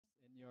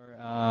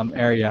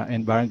area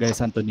in Barangay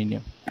Santo Niño?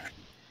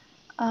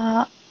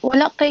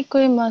 Wala kay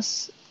ko'y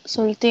mas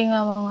sulti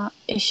nga mga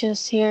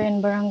issues here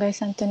in Barangay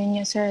Santo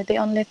Niño, sir. The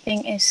only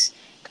thing is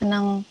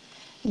kanang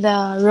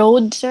the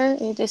road, sir.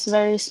 It is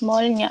very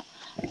small niya.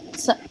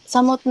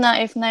 Samot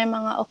na if na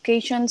mga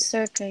occasions,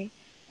 sir, kay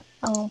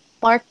ang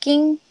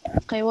parking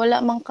kay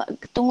wala man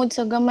tungod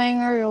sa gamay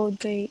nga road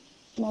kay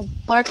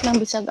mag-park lang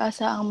bisag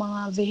asa ang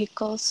mga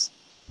vehicles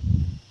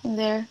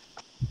there.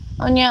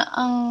 Unya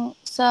ang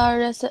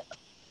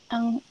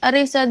ang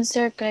arisad,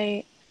 sir,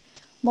 kay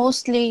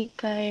mostly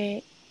kay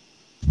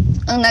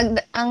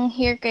ang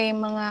here kay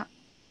mga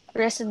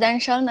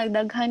residential,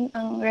 nagdaghan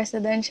ang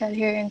residential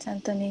here in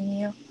Santo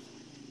Niño.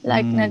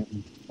 Like Mm.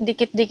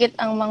 nagdikit-dikit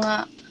ang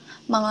mga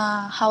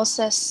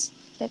houses,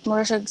 like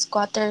more siya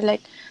squatter,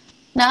 like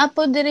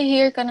naapo diri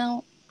here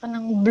kanang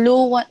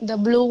blue one, the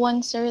blue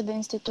one, sir, the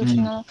Mm.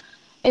 institutional.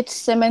 It's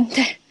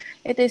cemetery.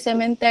 It is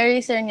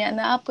cemetery, sir, niya.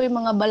 Naapoy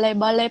mga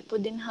balay-balay po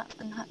din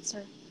anha,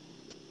 sir.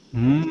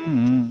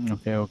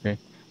 Okay, okay.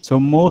 So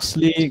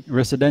mostly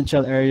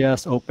residential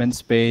areas, open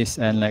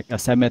space, and like a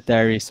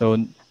cemetery. So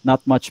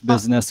not much Ah,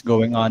 business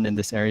going on in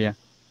this area.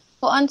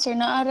 kuan, sir,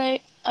 naaray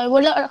ay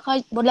wala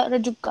ra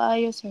jud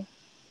kaayo, sir.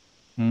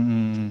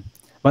 Mm.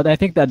 But I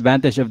think the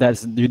advantage of that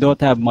is you don't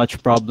have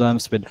much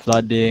problems with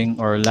flooding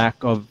or lack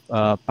of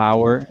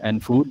power and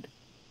food.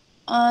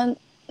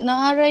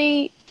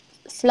 Naaray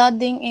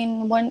flooding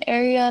in one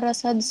area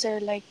rasad, sir,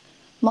 like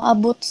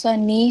maabot sa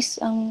knees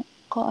ang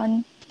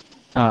kuan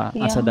Asa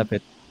yang dapit.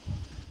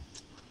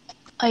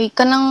 ay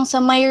kanang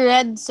sa may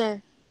red,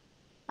 sir.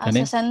 Sa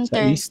Kani? Sa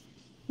center. east?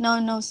 No,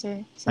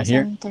 sir. Sa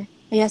Here? center.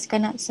 Yes,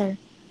 kana, sir.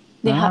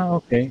 Diha.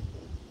 Okay.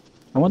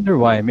 I wonder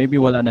why. Maybe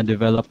wala na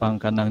develop ang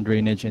kanang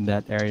drainage in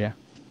that area.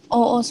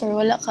 Oo, sir.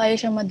 Wala kaya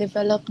siya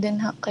ma-develop din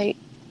ha kay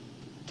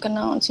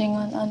kanang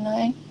singon ano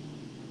eh.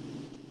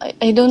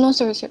 I don't know,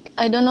 sir.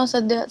 I don't know sa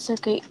diha, sir,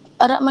 kay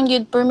ara man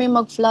gyud per may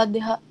mag-flood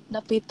diha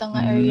dapita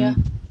nga area.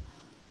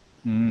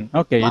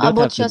 Okay, you don't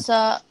Maabot have to. siya sa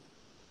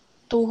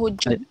tuhod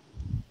jud.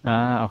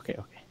 Okay,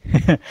 okay.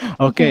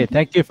 Okay,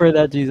 thank you for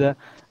that, Giza.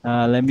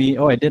 Let me,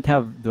 I did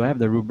have, do I have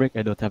the rubric?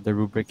 I don't have the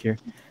rubric here.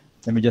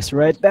 Let me just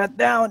write that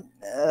down.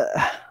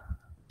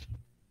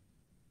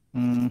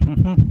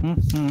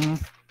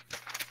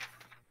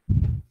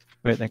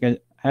 Wait, I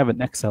have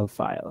an Excel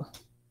file.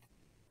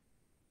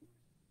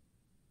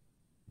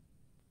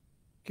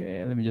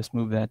 Okay, let me just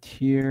move that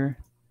here.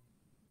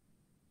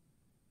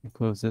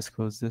 Close this,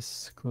 close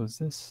this, close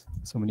this.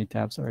 So many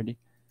tabs already.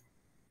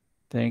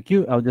 Thank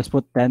you. I'll just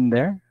put 10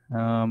 there.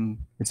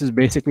 This is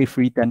basically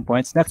free 10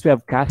 points. Next, we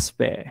have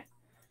Caspe.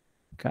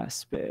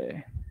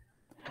 Caspe.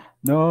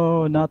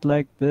 No, not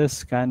like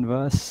this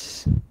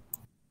canvas.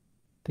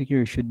 I think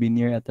you should be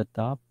near at the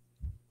top.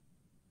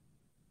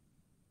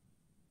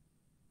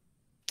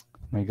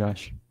 My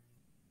gosh.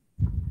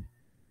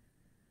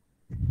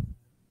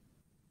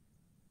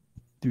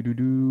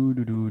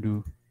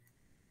 Do.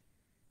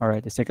 All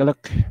right, let's take a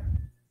look.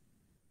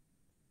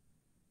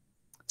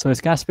 So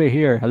it's Casper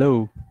here.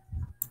 Hello.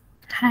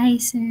 Hi,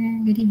 sir.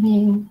 Good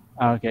evening.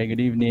 Okay, good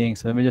evening.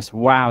 So let me just,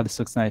 wow, this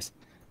looks nice.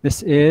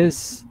 This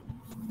is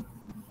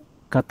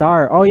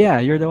Qatar. Oh yeah,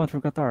 you're the one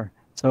from Qatar.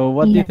 So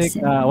what do you think,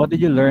 what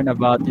did you learn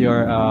about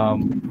your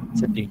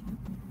city?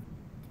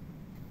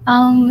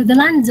 The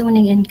land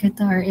zoning in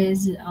Qatar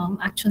is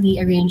actually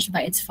arranged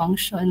by its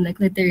function, like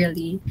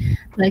literally,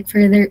 like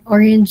for the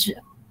orange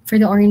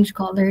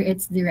color,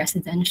 it's the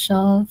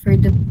residential. For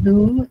the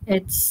blue,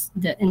 it's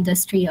the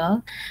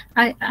industrial.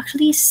 I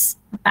actually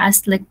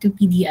passed like 2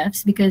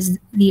 PDFs because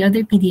the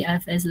other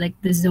PDF is like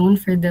the zone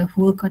for the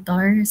whole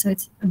Qatar, so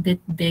it's a bit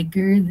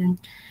bigger than,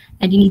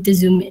 and you need to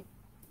zoom in.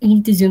 You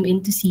need to zoom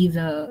in to see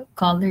the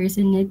colors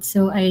in it.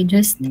 So I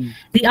just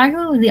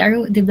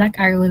the black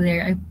arrow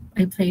there.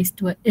 I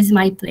placed what is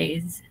my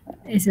place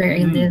is where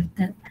I live.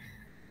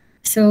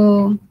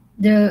 So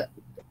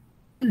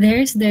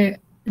there's the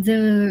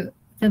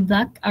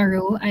black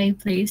arrow I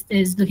placed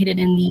is located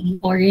in the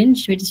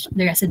orange, which is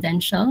the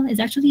residential.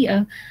 It's actually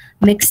a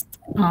mixed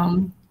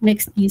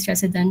use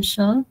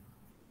residential.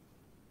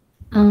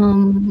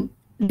 The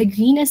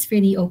green is for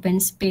the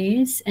open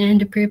space, and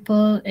the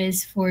purple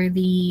is for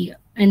the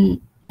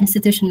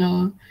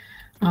institutional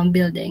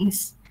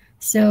buildings.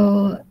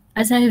 So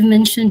as I have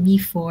mentioned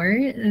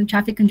before,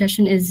 traffic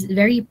congestion is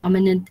very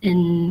prominent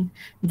in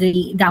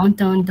the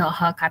downtown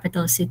Doha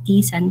capital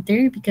city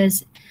center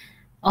because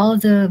all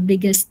the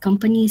biggest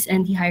companies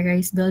and the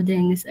high-rise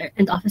buildings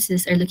and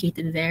offices are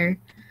located there.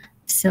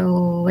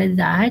 So with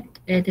that,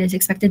 it is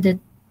expected that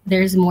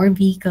there's more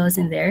vehicles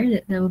in there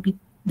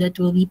that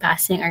will be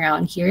passing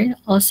around here.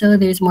 Also,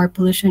 there's more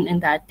pollution in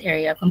that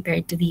area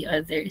compared to the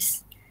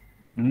others.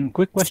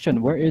 Quick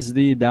question: where is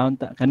the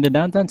downtown? Can the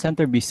downtown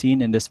center be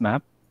seen in this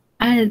map?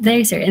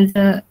 There, sir, in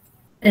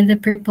the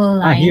purple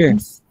lines. Here.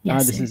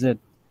 Yes, this sir. is it.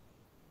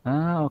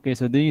 Okay.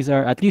 So these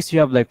are, at least you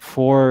have like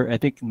 4, I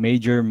think,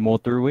 major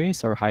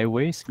motorways or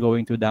highways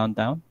going to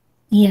downtown.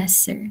 Yes,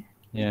 sir.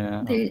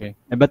 Yeah. Okay.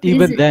 But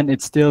even then,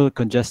 it's still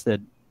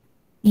congested.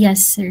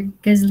 Yes, sir.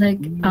 Because like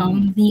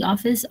the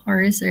office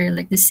hours are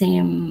like the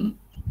same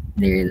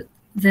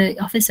the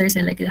officers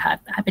are like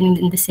happening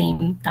in the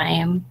same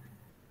time.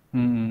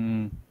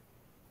 Mm.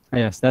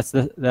 Yes, that's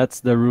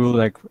the rule.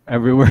 Like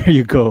everywhere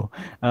you go,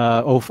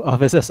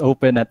 offices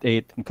open at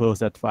 8 and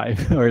close at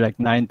 5, or like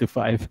 9 to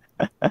 5.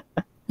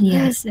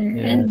 Yes, sir.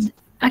 Yes. And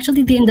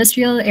actually, the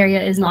industrial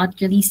area is not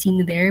really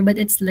seen there, but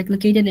it's like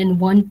located in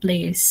one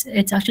place.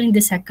 It's actually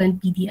the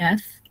second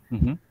PDF.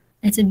 Mm-hmm.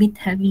 It's a bit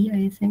heavy,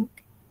 I think.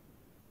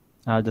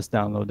 I'll just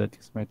download it.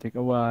 This might take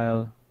a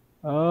while.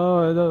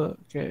 Oh, no,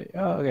 okay.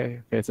 Oh, okay.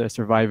 Okay, so it's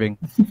surviving.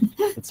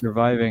 It's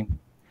surviving.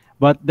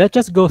 But that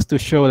just goes to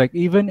show, like,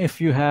 even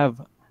if you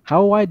have,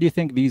 how wide do you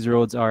think these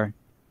roads are?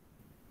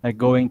 Like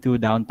going to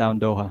downtown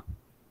Doha?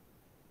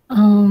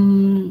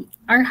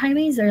 Our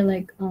highways are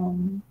like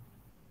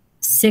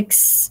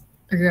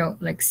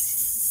like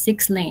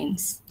 6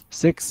 lanes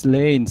 6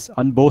 lanes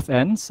on both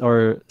ends,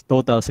 or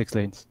total 6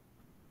 lanes?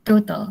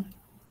 total.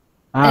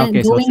 Ah, And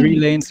okay. So three going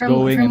lanes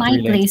going from and my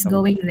 3 lanes place coming.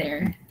 going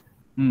there.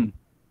 Hmm.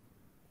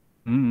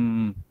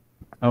 Mm.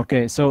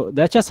 Okay, so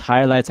that just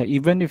highlights that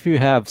even if you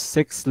have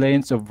 6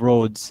 lanes of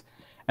roads,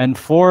 and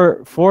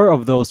four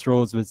of those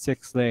roads with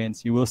 6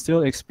 lanes, you will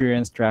still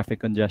experience traffic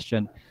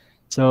congestion.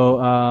 So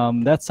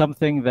that's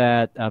something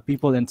that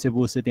people in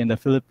Cebu City in the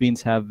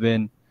Philippines have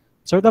been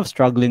sort of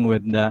struggling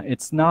with.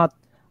 It's not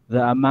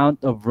the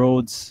amount of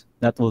roads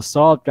that will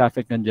solve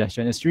traffic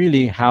congestion. It's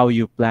really how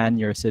you plan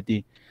your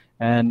city.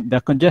 And the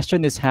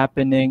congestion is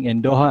happening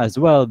in Doha as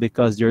well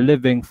because you're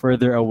living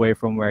further away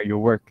from where you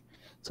work.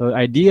 So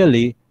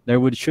ideally, there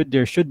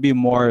should be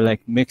more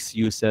like mixed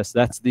uses.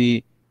 That's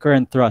the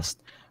current thrust.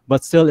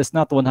 But still, it's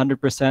not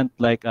 100%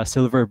 like a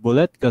silver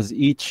bullet, because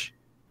each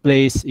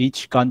place,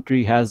 each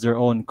country has their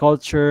own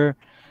culture,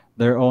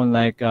 their own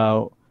like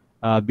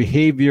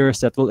behaviors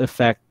that will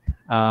affect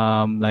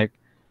like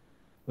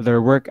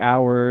their work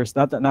hours,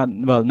 not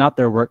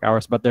their work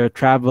hours, but their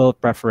travel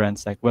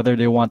preference, like whether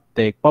they want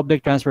to take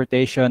public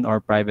transportation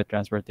or private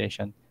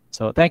transportation.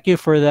 So thank you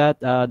for that,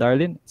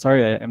 Darlene.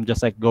 Sorry, I'm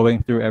just like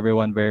going through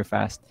everyone very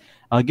fast.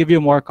 I'll give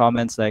you more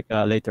comments like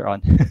later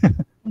on.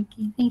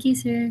 Okay, thank you,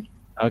 sir.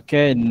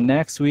 Okay,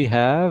 next we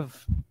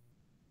have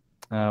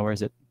where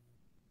is it?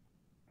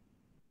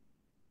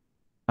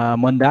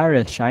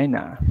 Mondares,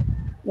 China.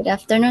 Good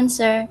afternoon,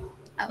 sir.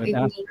 Good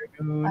Evening.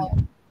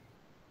 afternoon.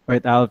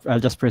 Wait,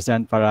 I'll just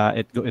present para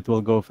it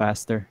will go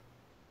faster.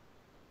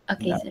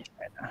 Okay, sir.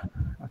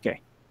 Okay.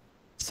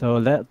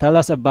 So tell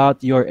us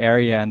about your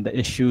area and the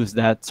issues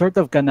that sort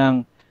of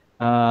kanang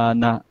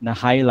na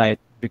highlight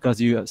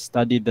because you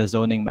studied the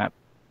zoning map.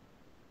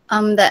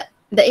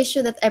 The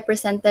issue that I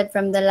presented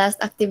from the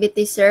last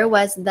activity, sir,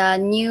 was the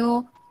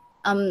new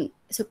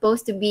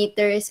supposed to be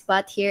tourist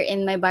spot here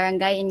in my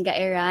barangay in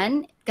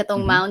Gairan,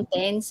 Katong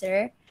Mountain,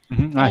 sir.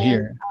 And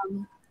Here.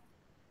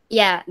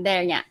 yeah,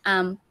 there, yeah.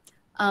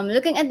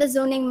 Looking at the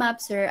zoning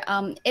map, sir,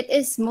 it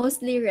is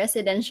mostly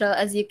residential,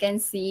 as you can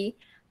see.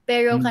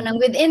 Pero kanang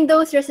within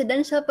those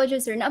residential pa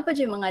sir, na pa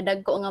mga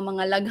dagko nga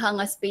mga lagha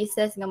nga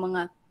spaces nga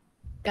mga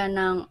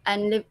kanang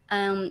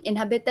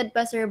inhabited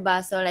pa sir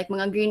ba, so like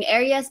mga green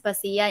areas pa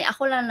siya.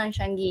 Ako lang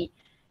siyang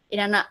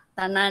inana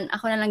tanan,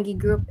 ako na lang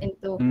gi-group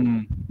into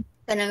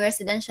kanang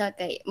residential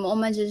kay mo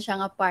man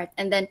siya nga part.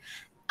 And then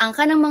ang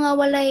kanang mga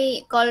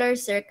walay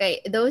colors sir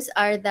kay those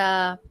are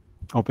the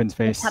open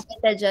space.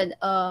 Habited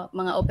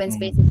mga open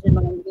spaces and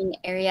mga green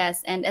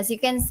areas. And as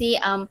you can see,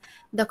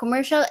 the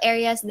commercial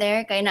areas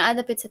there kay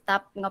naadapit sa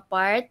top nga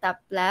part, top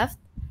left.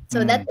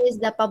 So that is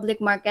the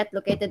public market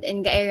located in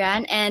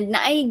Gairan, and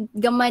naay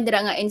gamay dira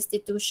nga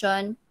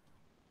institution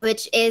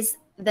which is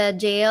the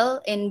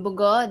jail in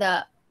Bugo,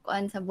 the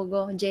kuan sa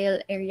Bugo jail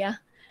area.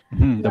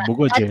 The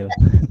Bugo jail.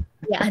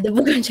 Yeah, the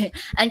Bugo jail.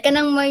 And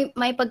kanang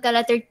may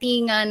pagka-letter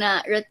T nga na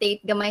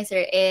rotate gamay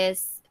sir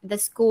is the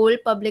school,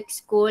 public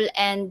school,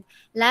 and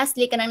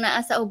lastly kanang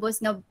naa sa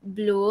ubos nga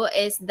blue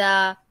is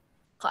the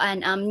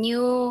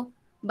new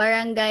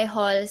barangay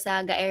hall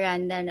sa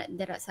Gairan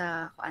dira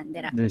sa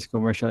dira. This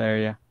commercial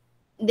area.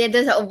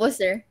 Dito sa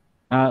ubos sir.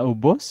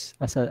 Ubos?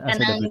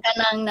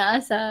 Kanang naa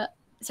sa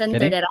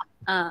center dira.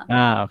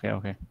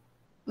 Okay.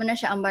 Muna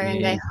siya ang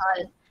barangay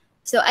hall.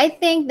 So I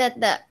think that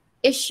the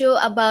issue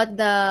about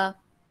the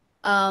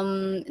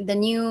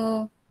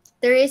new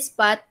tourist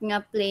spot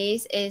nga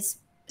place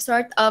is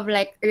sort of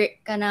like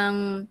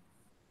kanang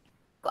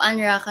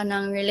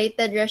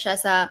related ra siya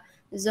sa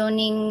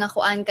zoning nga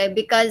kuan kay,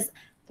 because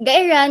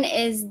Gairan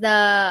is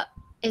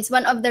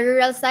one of the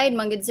rural side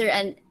manggid sir,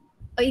 and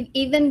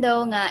even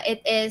though nga it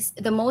is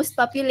the most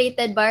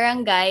populated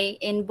barangay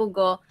in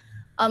Bugo,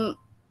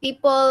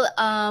 people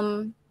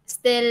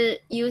still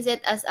use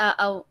it as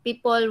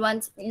people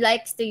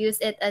likes to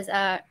use it as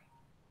a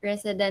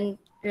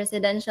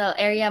residential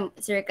area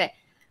sir kay.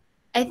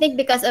 I think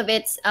because of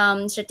its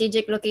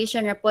strategic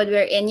location rapod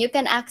wherein you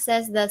can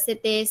access the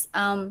city's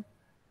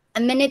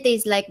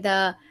amenities like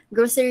the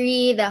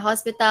grocery, the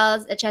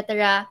hospitals,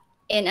 etc.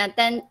 in a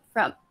 10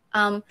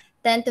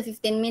 to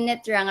 15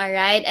 minute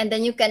ride, and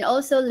then you can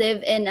also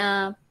live in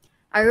the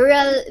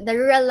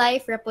rural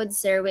life rapod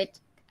sir,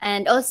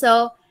 and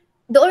also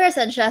doon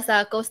sad siya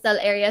sa coastal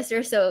area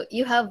sir, so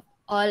you have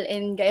all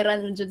in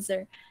Gairan jud,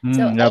 sir.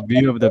 So The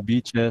view of the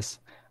beaches.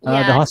 The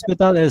yeah,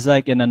 hospital is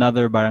like in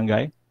another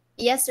barangay.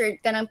 yes sir,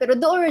 kanang pero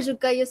doon ra jud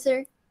kayo,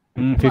 sir.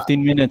 15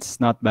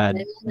 minutes, not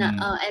bad.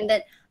 And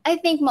then I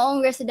think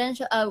maong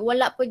residential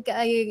wala pud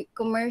kaayo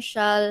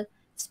commercial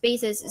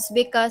spaces is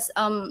because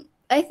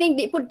I think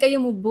di pud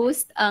kayo mo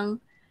boost ang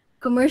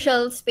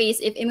commercial space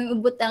if imong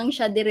ubutang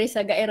siya dire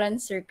sa Gairan,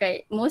 sir,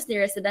 kay mostly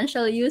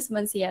residential use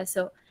man siya.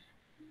 So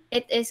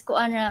it is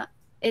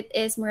it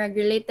is more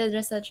related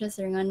ra sa siya,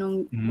 sir,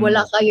 nganong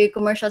wala kayo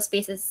commercial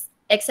spaces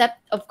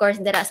except of course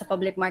dira sa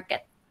public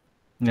market.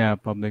 Yeah,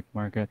 public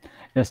market.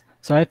 Yes.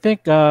 So I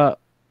think ang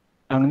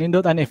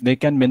nindotan if they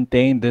can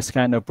maintain this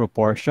kind of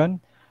proportion.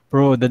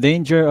 Bro, the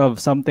danger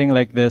of something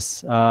like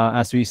this,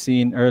 as we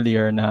seen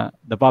earlier, na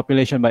the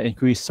population might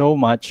increase so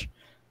much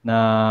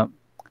na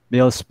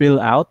they'll spill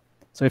out.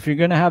 So if you're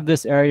gonna have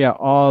this area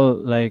all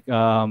like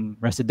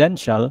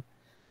residential,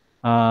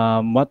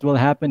 what will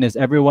happen is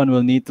everyone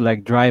will need to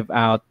like drive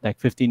out like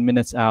 15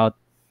 minutes out,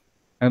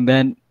 and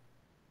then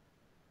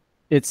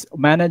it's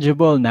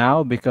manageable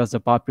now because the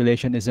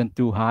population isn't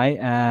too high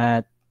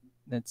at,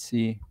 let's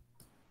see,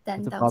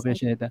 the 10,000.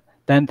 population is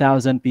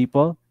 10,000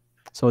 people.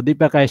 So di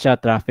pa kaya siya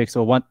traffic.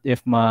 So what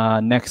if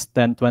next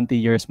 10, 20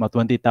 years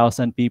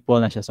 20,000 people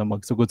na siya, so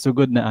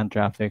magsugod-sugod na ang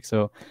traffic.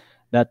 So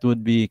that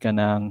would be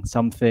kanang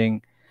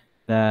something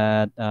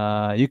that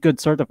you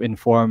could sort of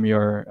inform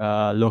your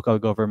local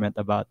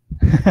government about.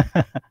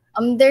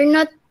 They're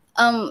not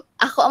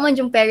ako man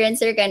yung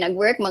parents, sir, kay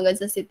nag-work magod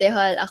sa City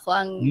Hall. Ako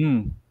ang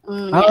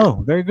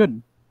Oh, very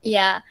good.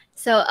 Yeah.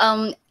 So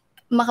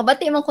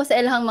makabati man ko sa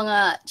ilang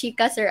mga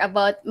chika, sir,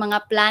 about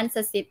mga plans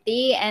sa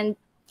city, and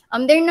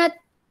they're not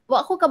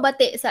wa ko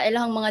kabati sa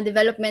ilang mga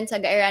development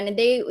sa Gairan.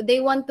 They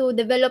want to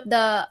develop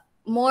the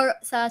more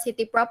sa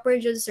city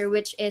proper jud, sir,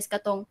 which is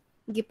katong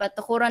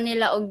gipatukuran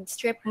nila og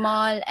strip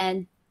mall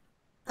and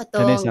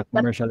Kani katong sa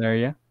commercial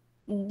area?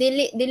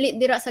 dili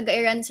dira sa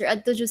Gairan, sir,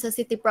 adto jud sa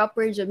city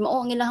proper jud.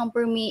 Mao ang ilahang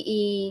for me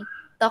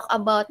talk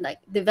about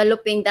like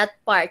developing that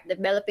part,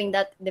 developing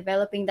that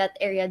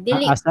area.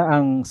 Dili Asa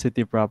ang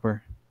city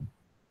proper?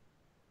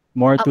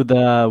 More to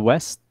the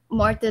west?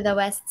 more to the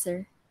west,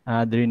 sir.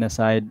 Diri na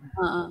side.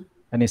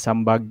 Kani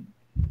Sambag.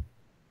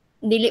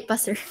 Dili pa,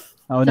 sir.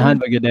 Unahan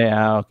ba gyud eh?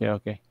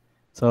 Okay.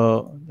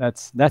 So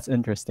that's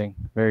interesting.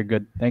 Very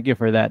good. Thank you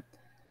for that.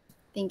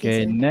 Thank you,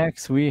 Okay, sir.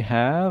 next we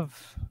have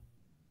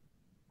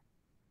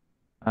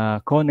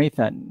Ko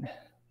Nathan.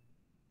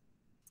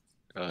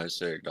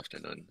 Sir, good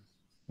afternoon.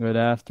 Good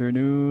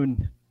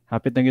afternoon.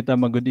 Hapit na kita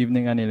mag good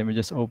evening, ani. Let me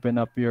just open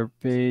up your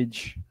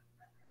page.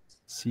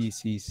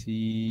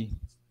 CCC.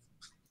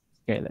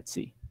 Okay, let's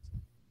see.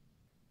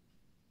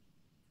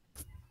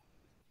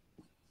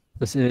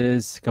 This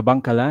is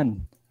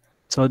Kabangkalan.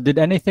 So did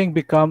anything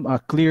become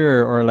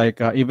clearer or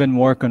like even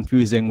more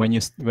confusing when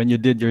you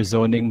did your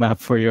zoning map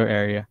for your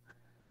area?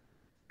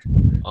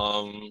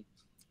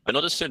 I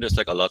noticed there's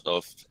like a lot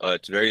of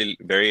it's very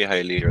very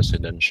highly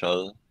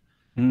residential,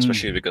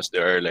 especially because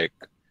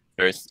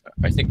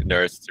I think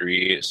there are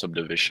 3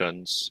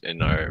 subdivisions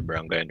in our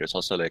barangay, and there's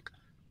also like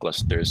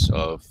clusters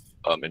of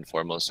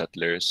informal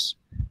settlers,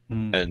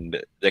 and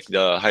like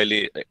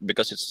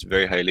because it's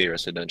very highly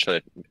residential,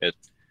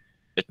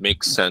 it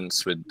makes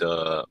sense with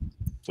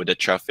the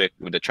traffic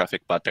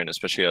pattern,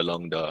 especially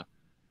along the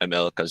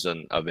ML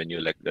Kazan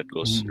Avenue, like that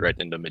goes right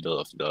in the middle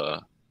of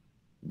the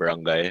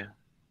barangay.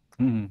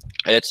 And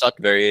it's not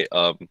very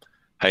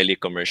highly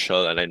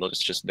commercial, and I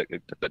noticed just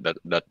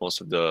that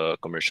most of the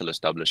commercial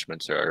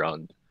establishments are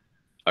around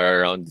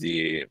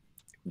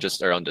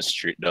just around the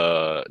street,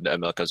 the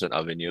ML Kazan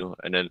Avenue,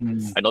 and then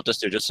I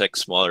noticed they're just like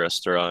small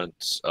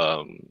restaurants,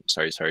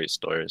 sorry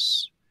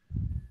stores.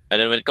 And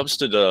then when it comes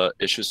to the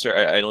issues, sir,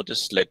 I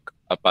noticed like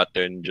a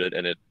pattern, Jude,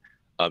 and it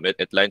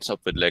lines up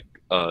with like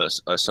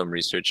some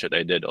research that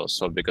I did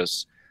also,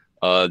 because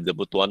the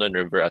Butuanan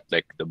River at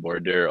like the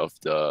border of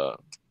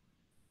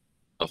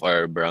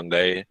our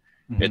barangay,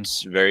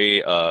 it's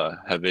very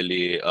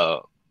heavily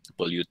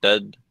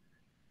polluted,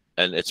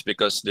 and it's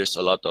because there's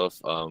a lot of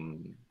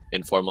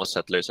informal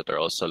settlers that are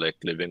also like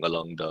living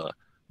along the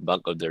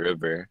bank of the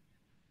river,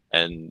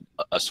 and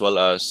as well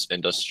as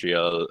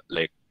industrial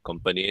like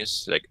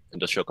companies, like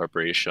industrial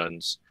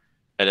corporations.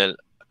 And then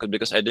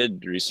because I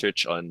did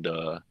research on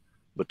the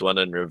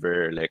Butuanan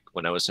River like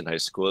when I was in high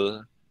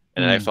school,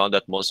 and I found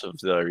that most of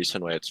the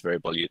reason why it's very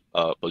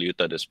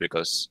polluted is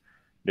because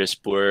there's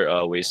poor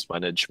waste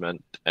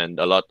management, and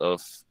a lot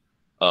of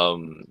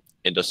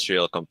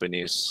industrial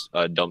companies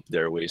dump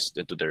their waste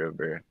into the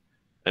river,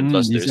 and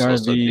plus These there's are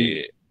also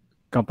the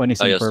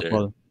companies in yes,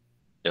 purple. sir.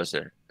 Yes,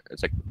 sir.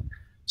 It's like,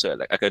 so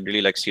like I could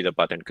really like see the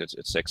pattern because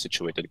it's like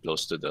situated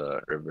close to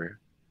the river.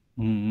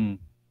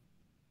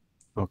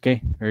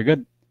 Okay, very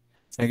good.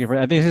 Thank you for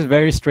that. I think this is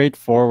very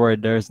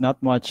straightforward. There's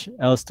not much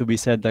else to be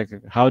said. Like,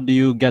 how do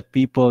you get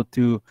people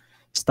to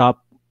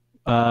stop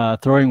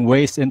throwing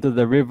waste into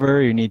the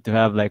river? You need to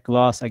have like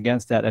laws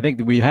against that. I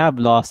think we have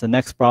laws. The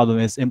next problem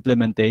is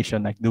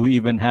implementation. Like, do we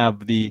even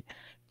have the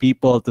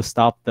people to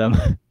stop them?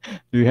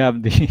 Do we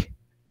have the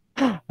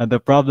The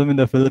problem in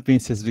the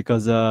Philippines is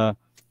because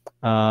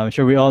I'm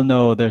sure we all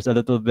know there's a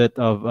little bit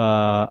of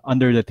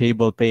under the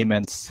table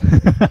payments.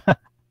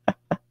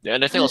 Yeah,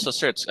 and I think also,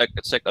 sir, it's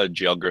like a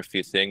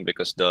geography thing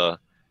because the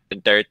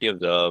entirety of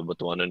the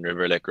Butuanan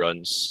River like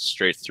runs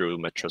straight through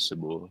Metro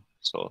Cebu.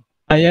 So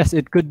Yes,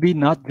 it could be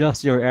not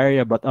just your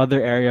area, but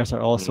other areas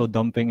are also mm,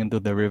 dumping into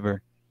the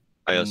river.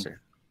 ayos, Mm, sir.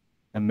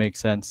 that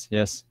makes sense.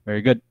 Yes, very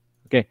good.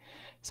 Okay,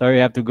 sorry,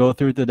 I have to go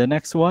through to the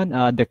next one.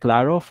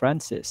 Declaro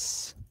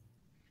Francis.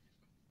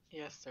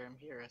 Yes, sir. I'm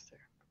here, sir.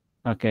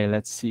 Okay,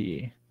 let's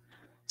see.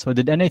 So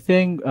did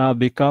anything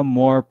become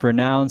more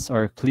pronounced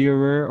or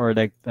clearer, or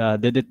like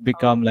did it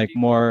become like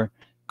more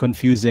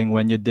confusing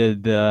when you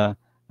did the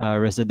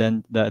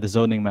the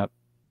zoning map?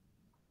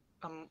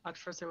 At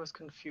first I was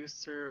confused,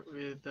 sir,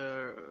 with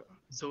the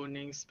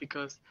zonings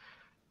because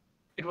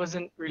it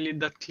wasn't really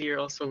that clear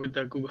also with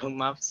the Google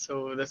Maps,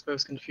 so that's why I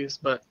was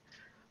confused. But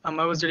I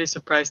was really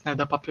surprised now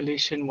the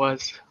population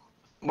was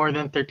more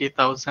than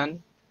 30,000,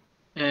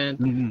 and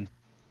Mm-hmm.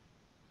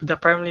 the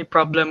primary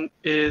problem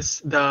is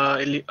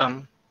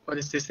what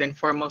is this, the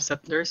informal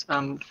settlers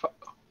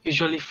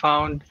usually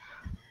found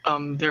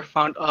they're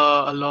found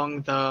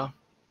along the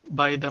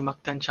by the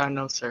Mactan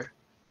Channel, sir.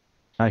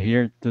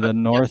 Here to the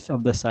Yes, north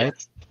of the site.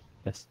 yes,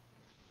 Yes.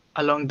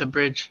 along the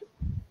bridge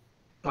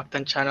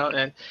Mactan Channel,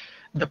 and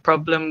the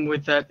problem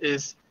with that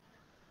is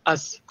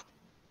as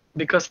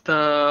because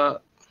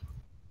the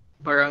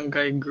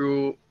barangay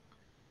grew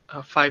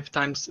 5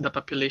 times the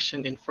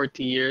population in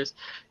 40 years.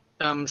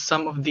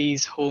 Some of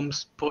these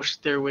homes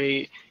pushed their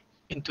way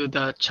into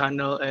the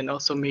channel and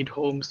also made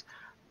homes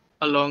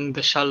along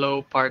the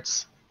shallow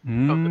parts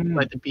by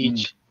Mm. the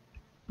beach.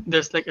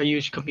 There's like a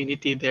huge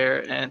community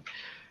there, and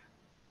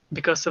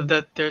because of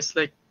that, there's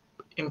like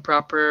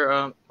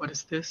improper. What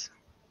is this?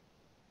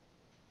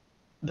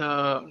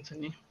 The what's the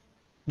name?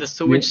 The Yeah.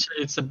 sewage.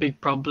 It's a big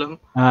problem,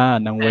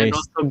 Ng and waste.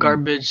 also Mm.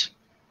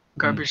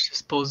 garbage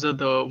disposal,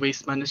 the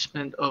waste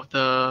management of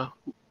the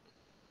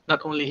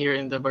not only here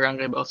in the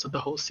barangay but also the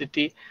whole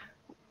city,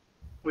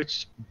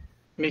 which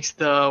makes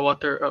the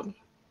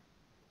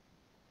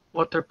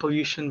water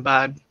pollution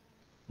bad,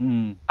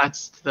 Mm.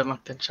 adds to the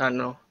Mactan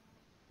channel.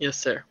 Yes,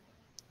 sir.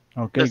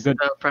 Okay, That's good.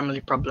 the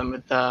primary problem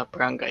with the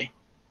barangay.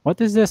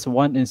 What is this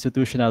one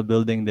institutional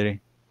building there?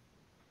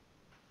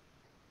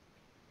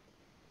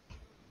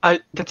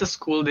 That's a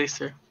school day,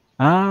 sir.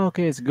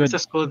 Okay, it's There's good. a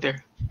school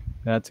there.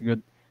 That's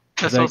good.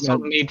 It's That's like also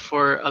made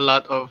for a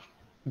lot of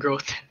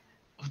growth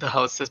of the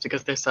houses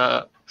because there's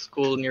a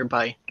school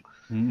nearby.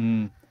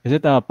 is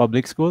it a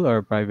public school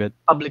or private?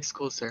 Public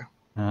school, sir.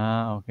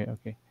 Okay,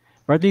 okay.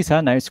 Or at least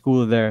a nice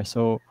school there.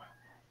 So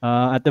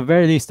at the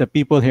very least, the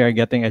people here are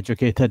getting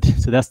educated.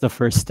 So that's the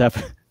first step.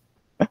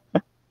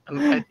 I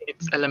think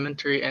it's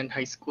elementary and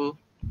high school.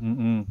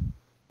 Mm-mm.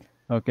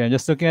 Okay, I'm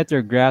just looking at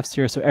your graphs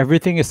here. So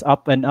everything is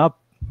up and up.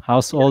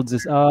 Households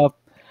is up.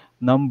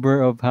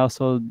 Number of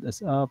household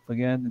is up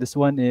again. This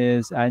one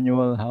is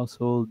annual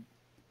household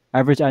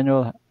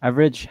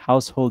average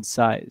household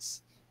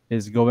size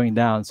is going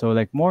down. So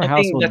like more I think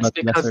household that's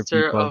but lesser because,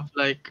 sir, people. of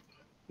like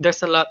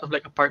there's a lot of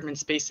like apartment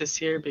spaces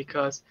here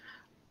because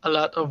a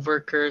lot of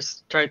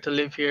workers try to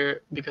live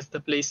here because the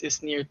place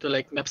is near to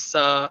like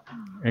MEPSA,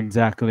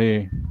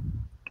 Exactly.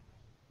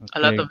 a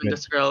lot Okay, of good.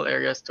 industrial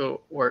areas to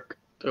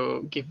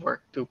give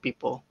work to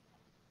people.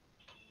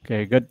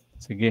 Okay, good.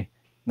 Sige.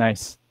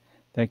 Nice.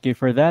 Thank you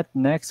for that.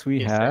 Next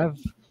we Yes, sir. have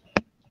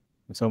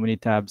so many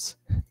tabs.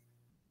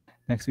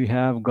 Next we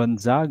have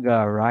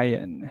Gonzaga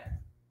Ryan.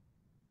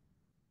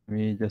 Let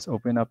me just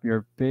open up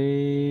your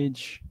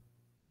page.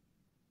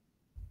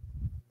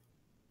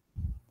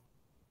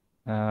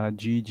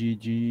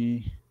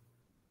 GGG.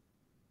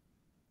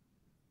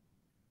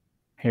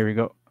 Here we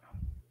go.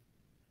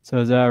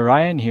 So the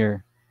Ryan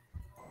here.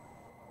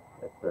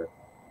 Yes, sir.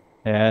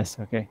 Yes,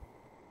 okay.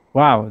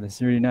 Wow,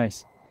 that's really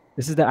nice.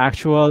 This is the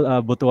actual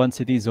Butuan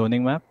City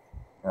zoning map.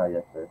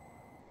 Yes, sir.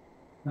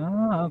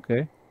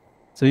 Okay.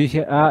 So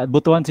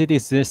Butuan City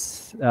is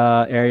this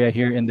area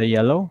here in the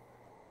yellow.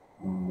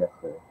 Yes,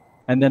 sir.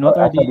 And then what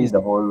are Actually, these?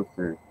 the whole,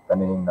 sir.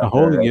 Kaning The nasa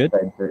whole right good?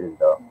 side, sir, is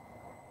the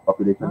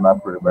population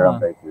map for Ah,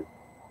 barangay, sir.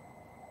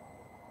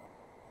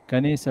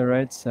 Kanina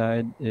right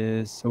side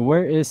is, so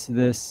where is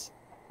this?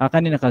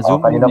 Kanina ka-zoom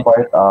in Kanina ni siya.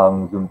 part,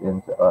 zoomed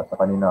in sa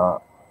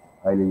kanina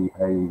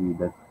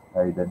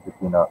high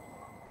density na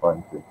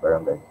on, sir,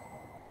 barangay.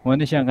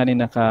 Muna siyang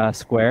kanina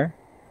ka-square?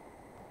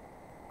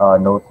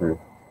 No, sir.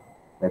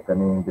 Like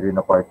kaning diri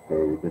na part,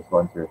 kay this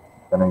one, sir.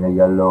 Kanina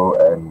yellow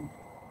and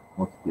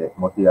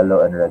mostly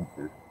yellow and red,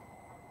 sir.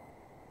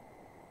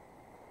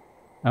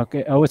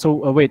 Okay. Oh, so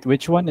wait,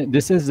 which one?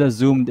 This is the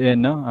zoomed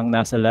in, no? Ang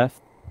nasa left.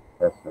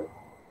 Yes, sir.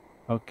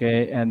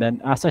 Okay, and then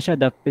asa siya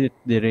dapit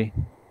diri?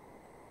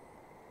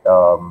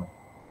 Um,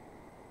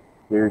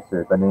 Here,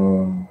 sir.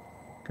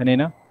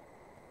 Kanina?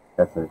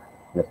 Yes, sir.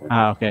 Yes, sir.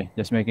 Okay.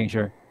 Just making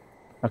sure.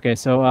 Okay,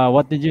 so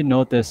what did you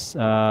notice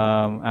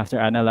after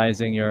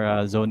analyzing your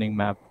zoning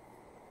map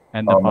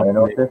and the I noticed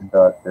population?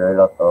 that there are a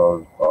lot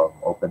of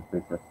open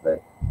spaces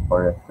like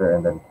forest, sir,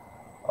 and then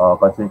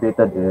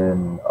concentrated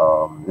in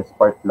this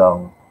part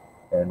lang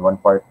and one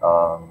part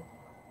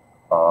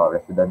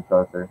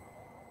residential, sir,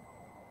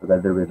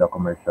 together with the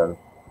commercial.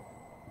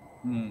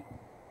 Mm.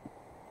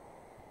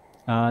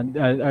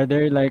 Are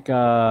there like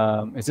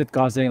is it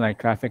causing like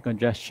traffic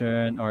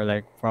congestion or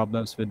like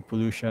problems with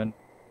pollution?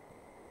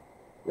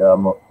 Yeah,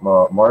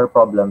 more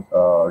problems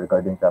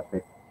regarding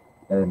traffic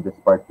in this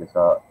part is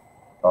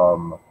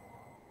um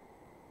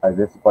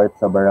this part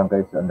sa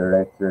barangays on the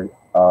right, sir.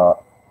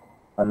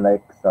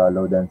 Unlike sa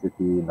low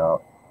density na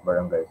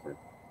barangay, sir.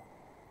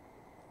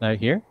 Like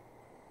here?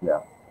 Yeah,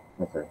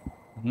 yes, sir.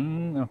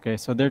 Okay,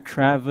 so they're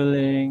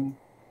traveling.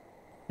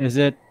 Is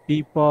it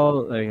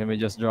people like let me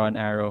just draw an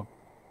arrow.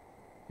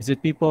 Is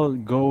it people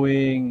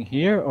going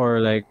here or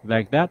like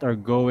that or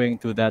going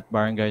to that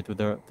barangay to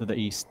the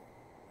east?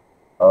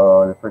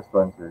 The first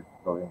one, sir,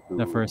 going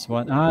The to first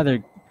one.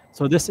 They're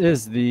so this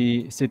is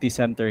the city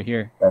center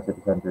here. city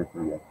center,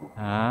 sir, yes, sir.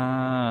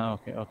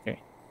 Okay, okay.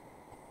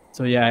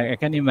 So yeah, I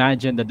can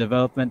imagine the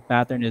development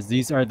pattern is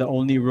these are the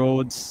only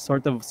roads,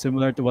 sort of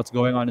similar to what's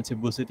going on in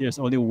Cebu City. There's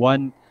only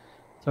one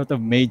sort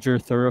of major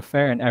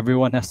thoroughfare, and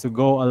everyone has to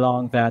go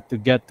along that to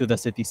get to the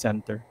city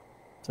center.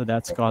 So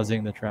that's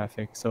causing the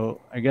traffic. So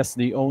I guess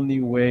the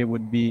only way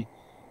would be,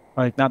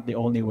 like not the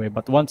only way,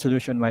 but one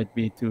solution might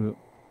be to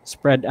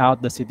spread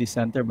out the city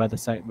center by the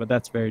site, but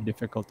that's very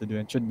difficult to do.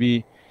 It should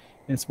be,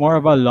 it's more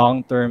of a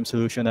long-term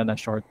solution than a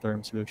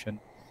short-term solution.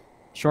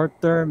 Short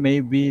term,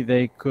 maybe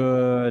they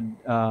could,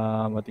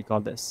 what do you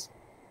call this?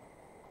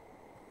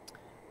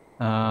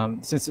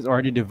 Since it's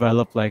already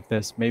developed like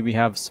this, maybe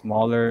have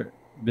smaller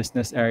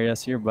business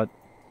areas here, but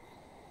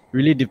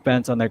really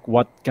depends on like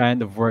what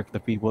kind of work the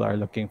people are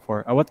looking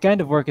for. What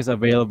kind of work is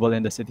available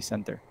in the city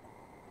center?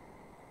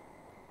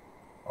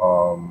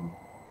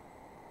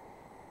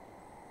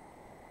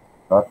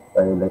 Not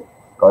like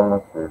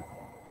call sir.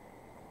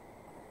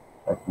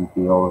 Like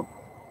BPO,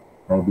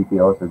 may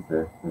BPO,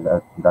 sir,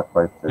 that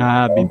part, sir.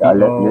 And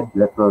BPO.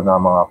 little na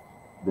mga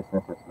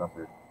businesses lang,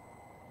 sir.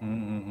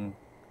 Mm-hmm.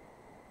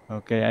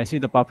 Okay, I see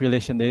the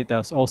population data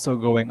is also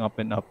going up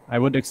and up. I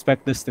would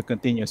expect this to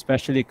continue,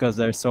 especially because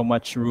there's so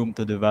much room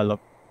to develop.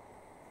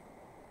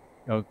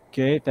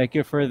 Okay, thank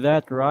you for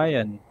that,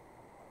 Ryan.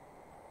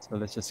 So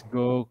let's just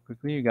go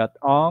quickly. You got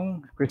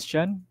Ong,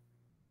 Christian.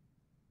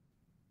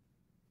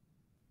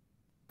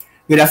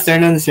 Good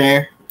afternoon,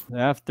 sir. Good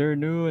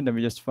afternoon. Let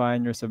me just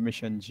find your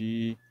submission,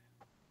 G.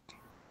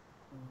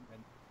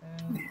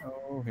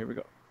 Oh, here we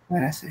go.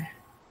 Sir.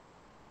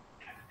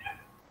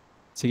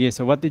 Sige,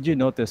 so what did you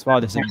notice? Wow,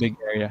 this is a big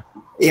area.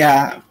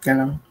 Yeah,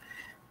 kanang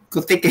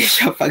kutik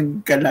siya pag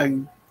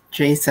kanang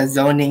trace sa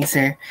zoning,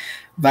 sir.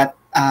 But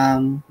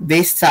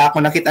based sa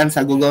ako nakitaan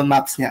sa Google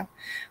Maps niya,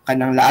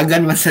 kanang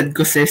laagan man sad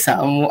ko, sir, sa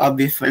amo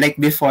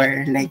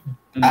before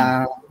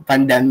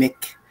pandemic.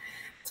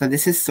 So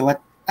this is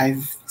what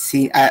I've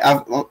seen.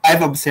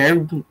 I've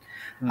observed.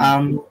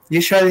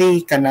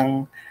 Usually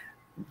kanang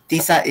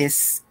Tisa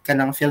is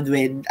kanang filled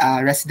with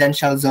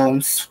residential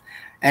zones.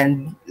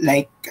 And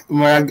like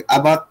more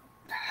about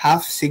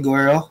half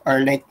siguro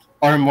or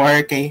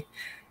more kay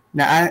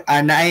na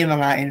ay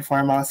mga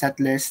informal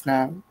settlers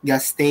na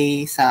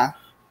stay sa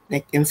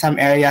like in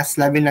some areas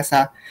labi na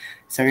sa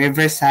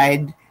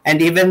riverside and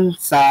even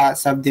sa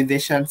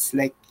subdivisions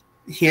like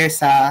here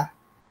sa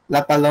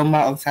La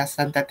Paloma o sa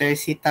Santa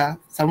Teresita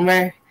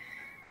somewhere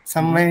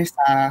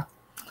sa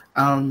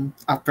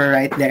upper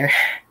right there.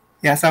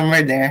 Yeah,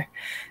 somewhere there.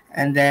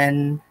 And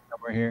then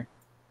somewhere here.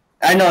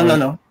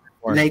 No.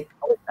 Like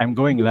I'm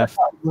going left.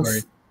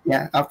 Sorry.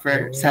 Yeah,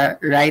 upper sa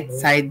right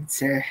side,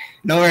 sir.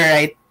 Lower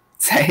right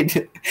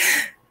side.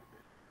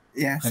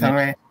 Yeah,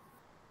 somewhere.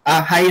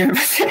 Higher,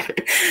 sir.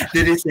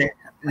 Sir.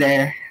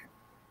 There.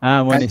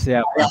 When you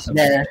say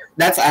there.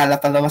 That's La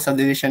Paloma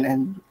subdivision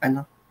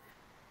and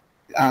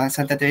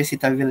Santa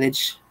Teresita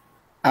village.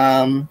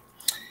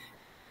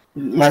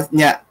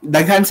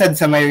 Daghan sad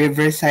sa my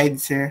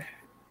riverside, sir.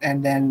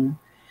 And then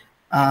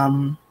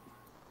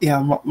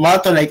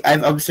to like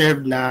I've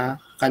observed na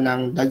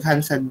kanang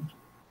daghan sad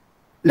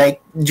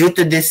like due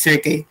to this, sir,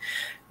 kay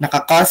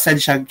nakakause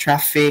sad siya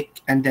traffic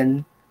and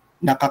then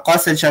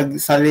nakakause sad siya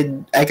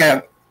solid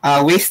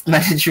waste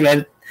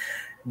management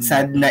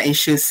sad na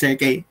issues, sir,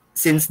 kay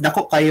since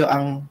dako kayo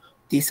ang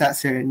tisa,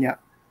 sir, niya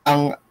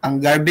ang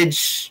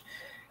garbage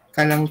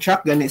kanang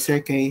truck gani,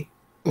 sir, kay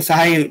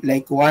usahay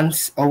like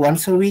once a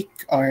week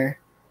or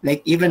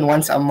like even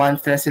once a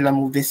month na sila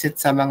mo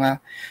visit sa mga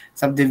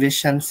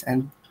subdivisions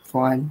and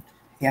one.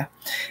 Yeah.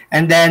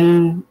 And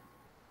then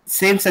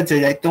same sa,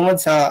 sir, like tungod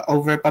sa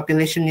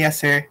overpopulation niya,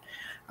 sir,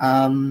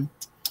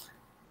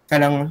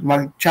 kanang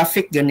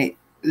mag-traffic gani,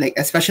 like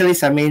especially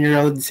sa main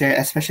road, sir,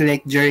 especially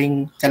like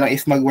during kanang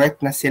if mag-work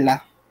na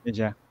sila.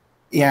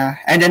 Yeah.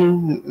 And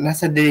then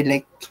nasa day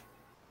like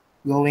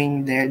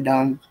going there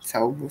down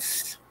sa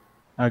Ubus.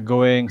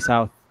 Going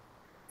south.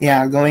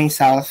 Yeah, going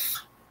south.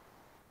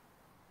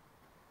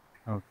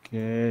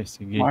 Okay,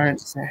 sige. More,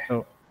 sir.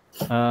 So,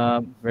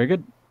 very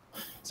good.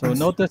 So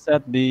notice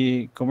that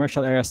the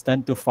commercial areas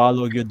tend to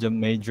follow the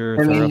major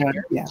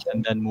thoroughfares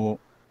and then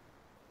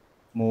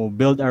mo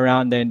build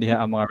around din diha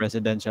ang mga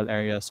residential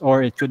areas,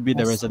 or it could be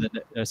the Yes.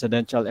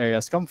 residential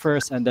areas come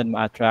first and then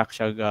ma-attract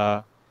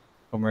siya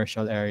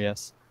commercial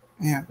areas.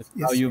 Yeah. That's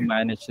how Yes, you sir.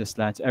 manage this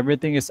land. So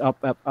everything is up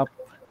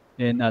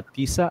in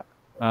Tisa,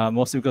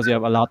 mostly because you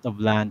have a lot of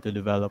land to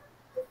develop.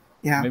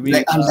 Yeah. Maybe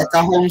Like ang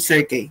Beta Home,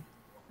 sir, kay.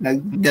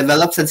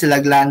 Nag-develop sa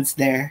sila lands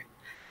there.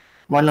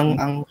 Manong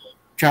ang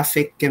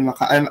traffic kay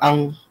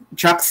ang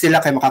truck sila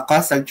kay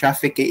makakause ang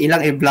traffic kay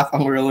ilang i-block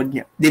ang road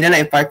niya. Di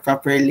na i-park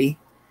properly.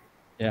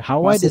 yeah.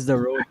 How wide is the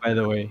road, by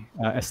the way?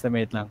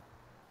 Estimate lang.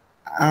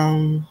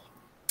 Um,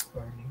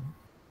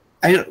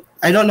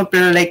 I don't know,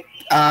 pero like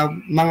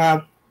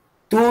mga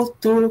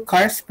two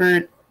cars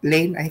per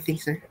lane, I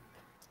think, sir.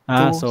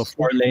 So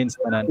 4 lanes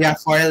tanan. Yeah,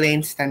 4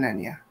 lanes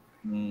tanan, yeah.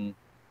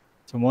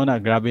 So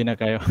muna, grabe na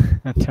kayo.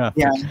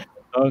 Yeah.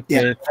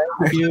 Okay,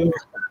 thank you,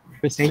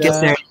 Thank you,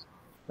 sir.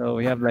 So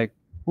we have we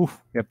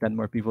have 10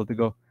 more people to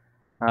go.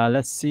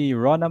 Let's see,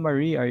 Rona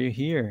Marie, are you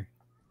here?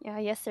 Yeah,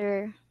 yes,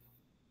 sir.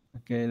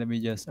 Okay, let me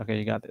okay,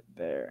 you got it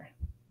there.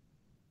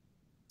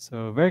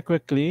 So very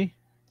quickly,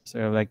 so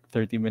we have like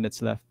 30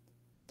 minutes left.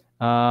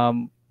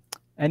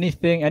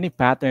 Any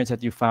patterns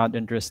that you found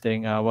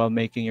interesting while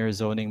making your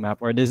zoning map,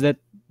 or does it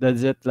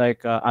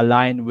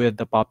align with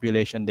the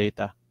population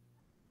data?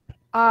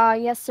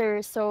 Yes,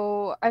 sir.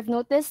 So I've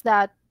noticed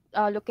that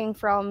looking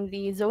from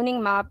the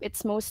zoning map,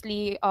 it's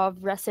mostly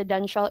of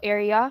residential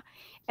area,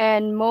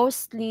 and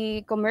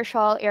mostly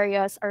commercial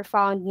areas are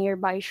found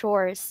nearby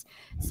shores.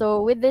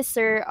 So with this,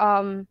 sir,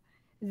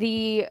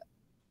 the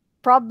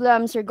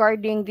problems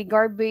regarding the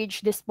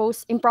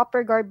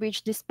improper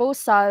garbage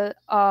disposal,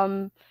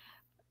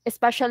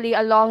 especially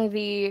along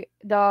the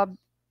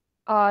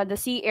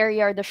sea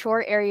area or the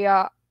shore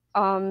area,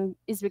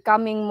 is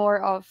becoming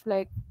more of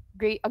like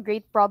a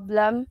great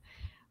problem.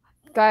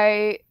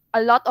 Kay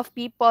a lot of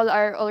people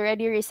are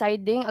already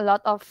residing, a lot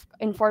of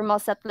informal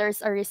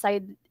settlers are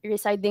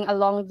residing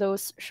along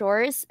those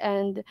shores,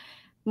 and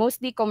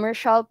mostly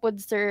commercial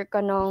pud sir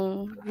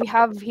kanang we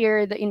have here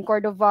in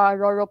Cordova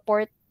Roro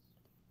Port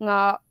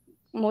nga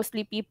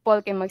mostly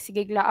people kay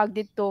magsigiglaag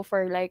dito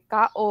for like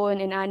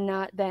kaon and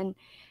ana, then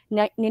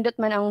nindot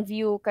man ang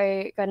view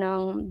kay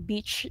kanang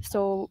beach,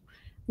 so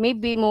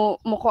maybe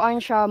mukuan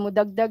siya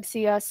mudagdag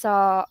siya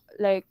sa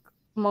like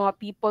mga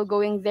people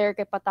going there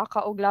kay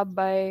pataka og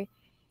labay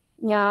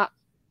nya.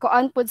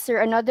 Kuan pud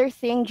sir, another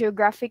thing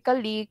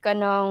geographically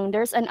kanang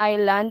there's an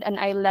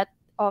islet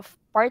of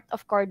part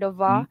of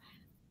Cordova.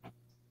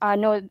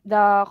 No,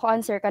 the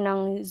kuan sir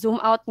kanang zoom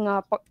out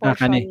nga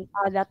portion,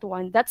 that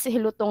one, that's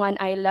Hilutungan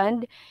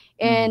Island,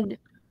 and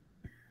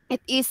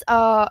it is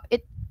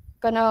it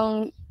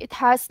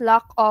has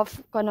lack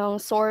of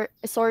kanang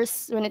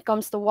source when it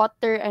comes to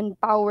water and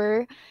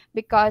power,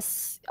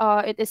 because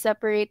it is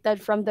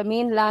separated from the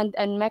mainland,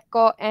 and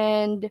MECO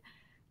and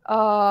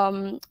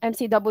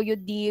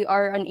MCWD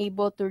are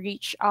unable to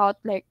reach out,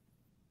 like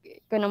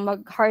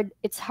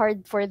it's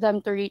hard for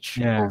them to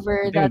reach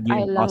over It that would be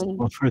island.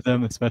 impossible for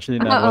them, especially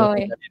now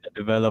Oo,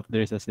 developed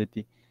there's a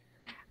city.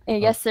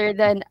 Yes, sir.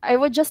 Then I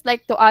would just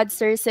like to add,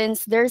 sir,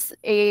 since there's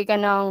a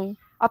kanang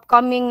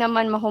upcoming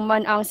naman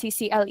mahuman ang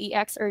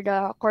CCLEX or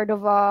the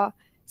Cordova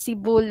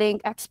Cebu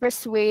Link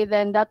Expressway,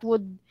 then that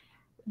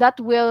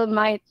will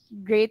might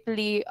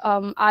greatly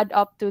add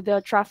up to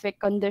the traffic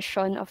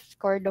condition of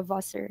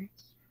Cordova, sir.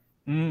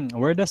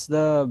 Where does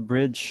the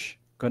bridge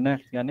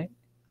connect, Gani?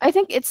 I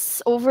think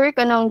it's over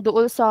kanang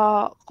duol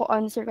sa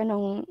kuan sir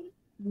kanang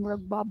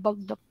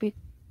Babag dapit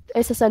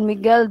sa San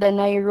Miguel,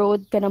 Danay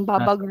Road kanang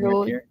Babag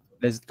Road.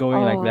 Is it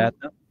going like that?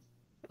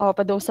 No?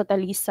 Padung sa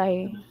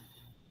Talisay.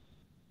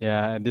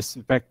 Yeah,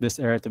 expect this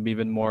area to be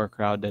even more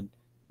crowded.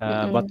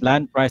 But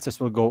land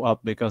prices will go up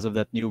because of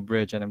that new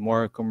bridge, and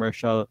more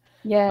commercial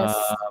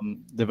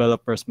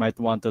developers might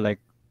want to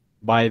like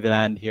buy the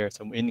land here,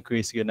 so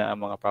increase yun na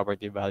ang mga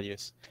property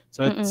values.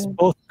 So it's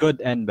both good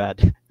and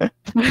bad.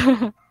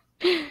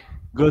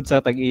 Good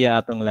sa tag-iya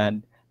atong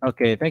land.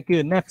 Okay, thank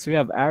you. Next, we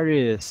have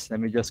Aris. Let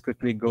me just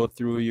quickly go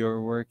through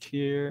your work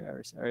here.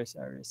 Aris.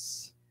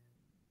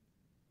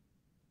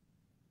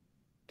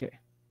 Okay.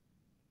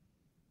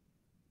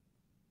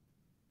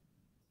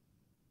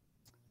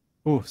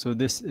 So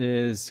this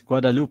is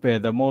Guadalupe,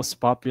 the most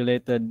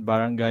populated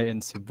barangay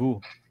in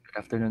Cebu. Good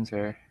afternoon,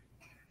 sir.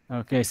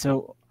 Okay,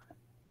 so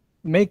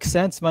makes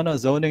sense, mano.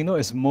 Zoning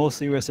is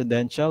mostly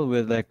residential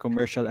with like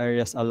commercial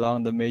areas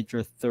along the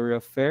major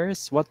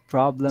thoroughfares. What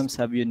problems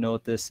have you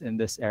noticed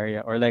in this area,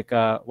 or like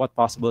what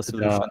possible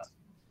solutions?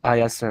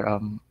 Yes, sir.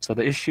 So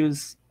the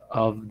issues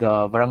of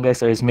the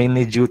barangays is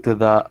mainly due to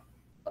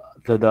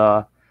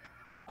the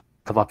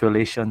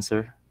population,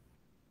 sir.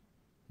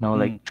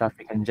 Like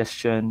traffic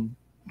congestion,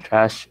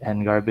 trash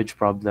and garbage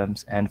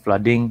problems, and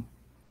flooding.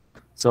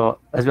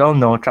 So as we all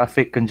know,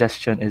 traffic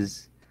congestion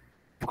is,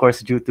 of course,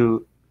 due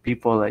to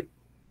people like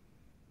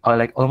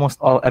almost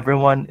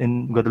everyone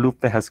in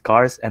Guadalupe has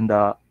cars, and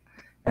the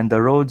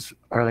roads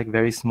are like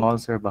very small,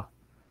 sir.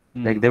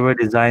 Like they were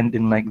designed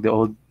in like the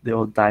old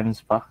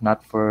times,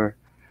 not for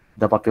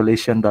the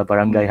population the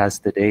barangay has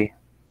today.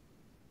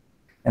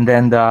 And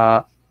then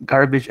the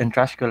garbage and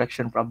trash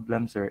collection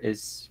problems, or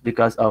is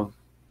because of,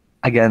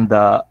 again,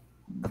 the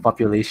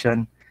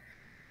population.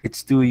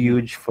 It's too Mhm.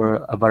 huge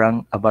for a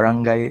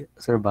barangay,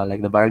 sir, ba?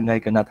 Like the barangay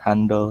cannot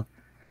handle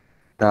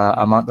the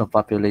amount of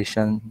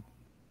population.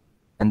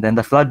 And then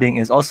the flooding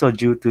is also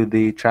due to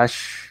the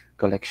trash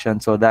collection.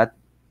 So that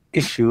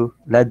issue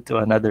led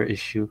to another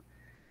issue,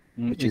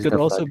 which It is could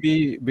the also flooding.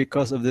 be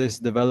because of these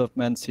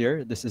developments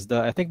here. This is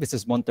the I think this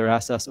is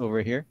Monterasas over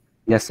here.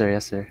 Yes, sir.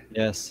 Yes, sir.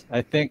 Yes, I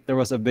think there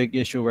was a big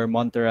issue where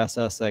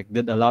Monterasas like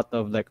did a lot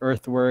of like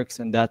earthworks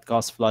and that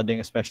caused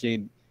flooding,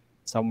 especially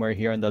somewhere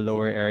here in the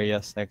lower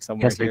areas, like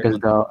somewhere Yes, here because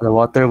in the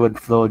water would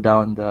flow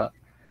down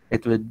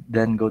it would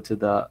then go to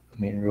the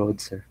main road,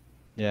 sir.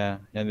 yeah,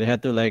 and they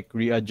had to like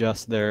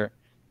readjust their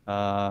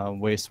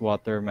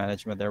wastewater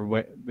management.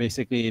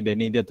 Basically they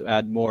needed to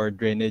add more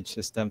drainage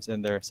systems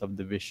in their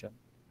subdivision.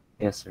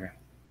 Yes, sir.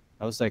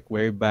 That was like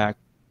way back,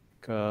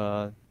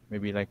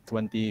 maybe like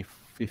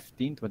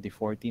 2015,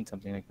 2014,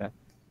 something like that.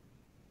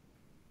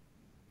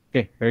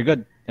 Okay, very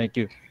good. Thank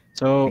you.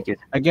 So Thank you.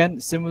 again,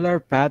 similar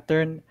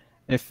pattern.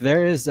 If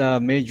there is a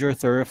major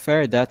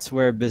thoroughfare, that's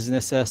where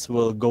businesses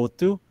will go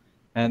to.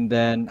 And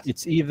then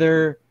it's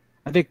either,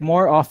 I think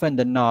more often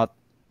than not,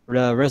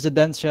 the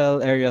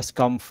residential areas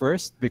come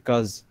first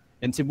because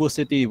in Cebu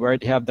City, we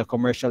already have the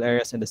commercial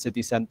areas in the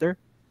city center.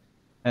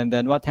 And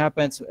then what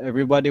happens?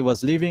 Everybody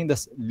was leaving the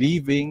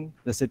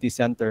city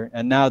center,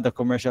 and now the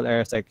commercial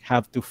areas like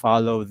have to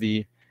follow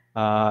the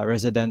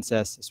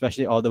residences,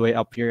 especially all the way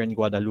up here in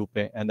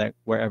Guadalupe and like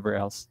wherever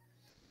else.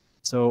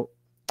 So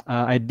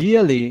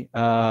ideally,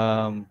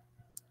 back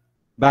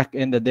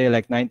in the day,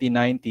 like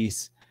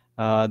 1990s,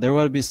 there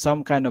will be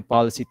some kind of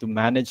policy to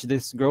manage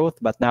this growth,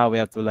 but now we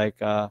have to like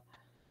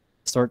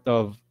sort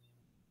of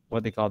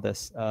what they call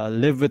this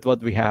live with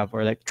what we have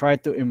or like try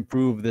to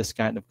improve this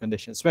kind of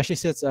condition, especially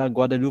since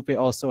Guadalupe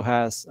also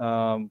has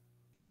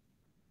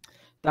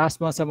taas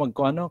man sa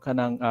magkuano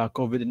kanang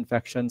COVID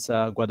infection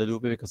sa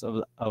Guadalupe because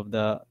of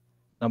the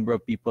number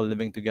of people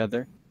living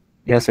together.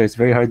 Yes, sir. It's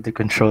very hard to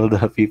control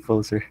the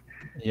people, sir.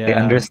 They Yeah,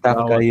 understaff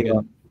bawat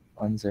kayo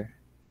yun. sir.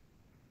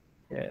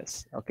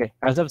 Yes. Okay.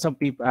 I have some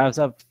people. I have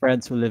some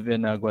friends who live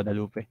in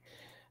Guadalupe.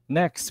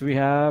 Next, we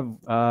have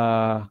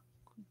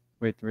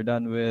wait. We're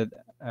done with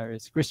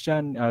it's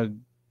Christian.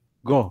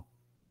 Go.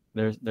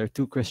 There are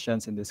two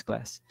Christians in this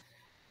class.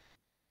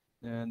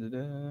 And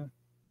A,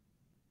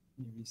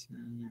 B, C,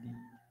 D.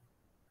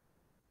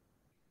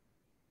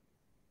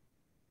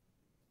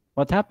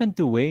 What happened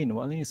to Wayne?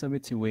 Wala yung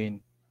submit si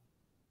Wayne.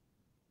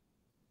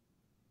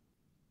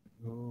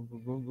 Go, go,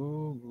 go,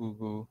 go, go,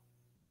 go.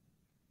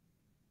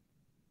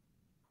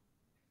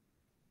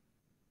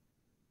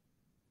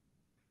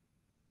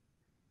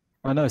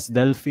 Oh no, it's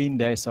Delphine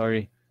there.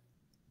 Sorry.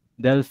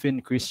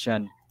 Delphine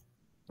Christian.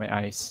 My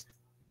eyes.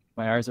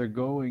 My eyes are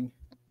going.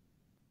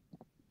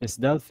 It's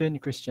Delphine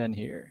Christian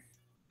here.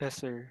 Yes,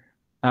 sir.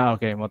 Ah,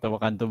 okay.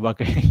 Matawakan to ba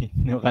kay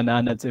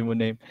kananad sa mo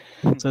name.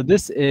 So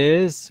this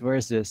is,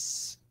 where is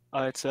this?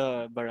 It's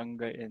a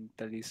barangay in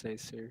Talisay,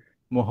 sir.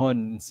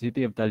 Mohon,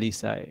 City of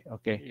Talisay.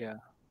 Okay.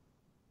 Yeah.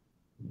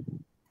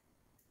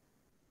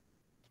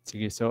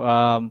 Sige. So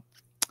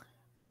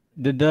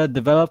did the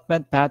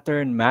development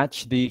pattern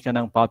match the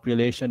kanang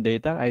population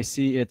data? I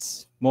see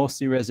it's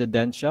mostly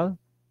residential.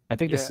 I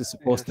think this Yeah, is yes,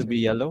 supposed to sir. be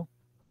yellow.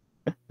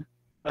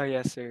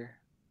 Yes, sir.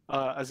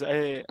 As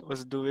I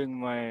was doing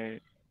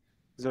my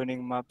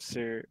zoning maps,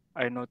 sir,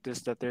 I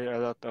noticed that there are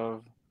a lot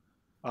of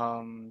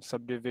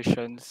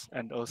subdivisions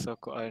and also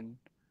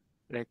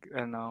like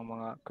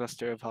mga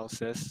cluster of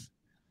houses.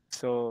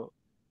 So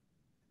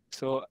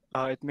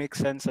it makes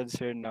sense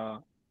sir na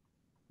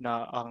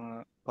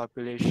ang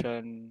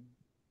population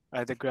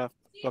the graph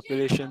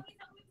population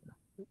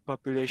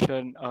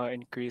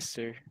increase,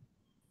 sir.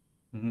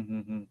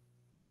 Mm-hmm.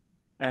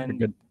 Very And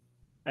good.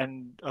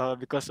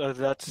 because of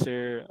that,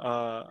 sir,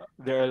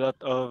 there are a lot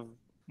of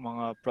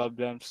mga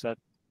problems that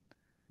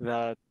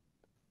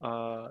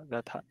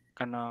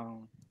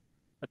kanang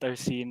that are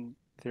seen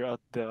throughout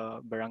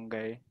the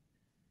barangay,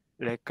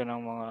 like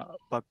kanang mga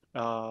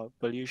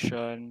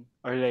pollution,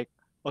 or like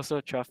also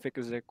traffic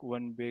is like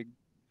one big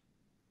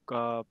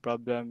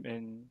problem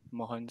in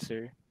Mohon,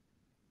 sir.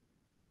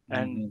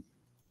 And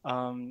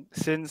Mm-hmm.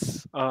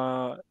 since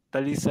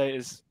Talisay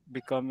is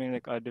becoming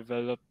like a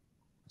developed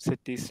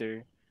city,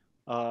 sir,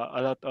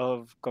 a lot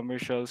of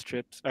commercial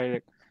strips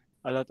are like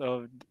a lot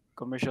of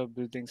commercial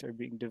buildings are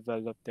being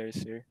developed there,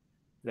 sir.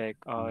 Like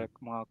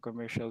mga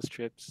commercial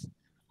strips.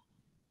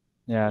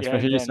 Yeah, Yeah, and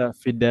especially then sa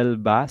Fidel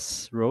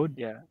Bass Road.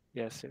 yeah,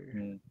 yes, sir.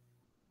 Mm.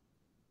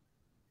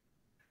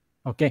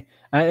 Okay.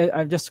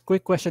 I just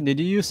quick question.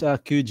 Did you use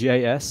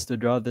QGIS to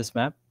draw this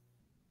map?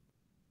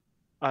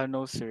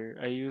 No,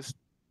 sir. I used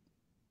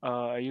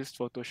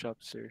Photoshop,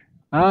 sir.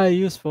 Ah, I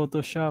use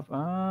Photoshop.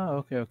 Ah,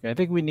 okay, okay. I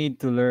think we need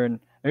to learn.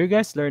 Are you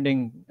guys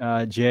learning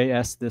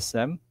GIS this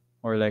sem,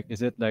 or like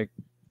is it like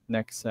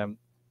next sem?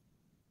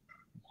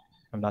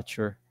 I'm not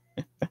sure.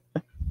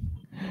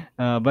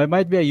 But it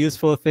might be a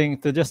useful thing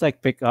to just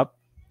like pick up.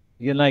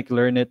 You can like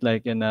learn it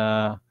like in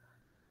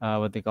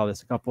what they call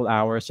this, a couple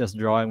hours just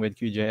drawing with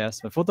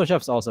QGIS. But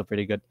Photoshop's also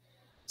pretty good.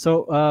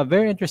 So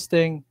very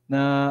interesting.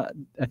 I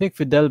think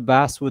Fidel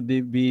Bass would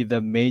be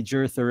the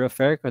major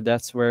thoroughfare because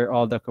that's where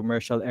all the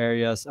commercial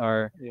areas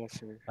are Yes,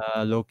 sir.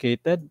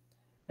 located.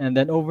 And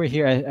then over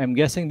here, I'm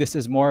guessing this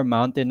is more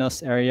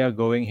mountainous area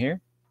going here.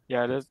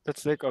 Yeah,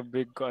 that's like a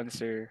big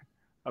concert,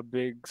 a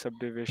big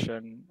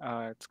subdivision.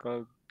 It's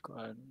called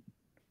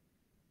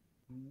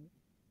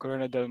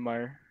Corona del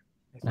Mar.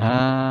 I think.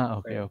 Ah,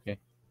 okay, Right, okay.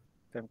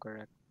 if I'm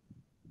correct.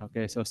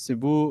 Okay, so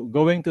Cebu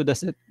going to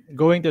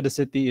the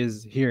city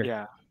is here.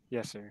 Yeah.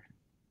 Yes, sir.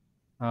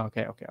 Ah,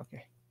 okay, okay,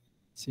 okay.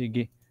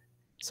 Sige.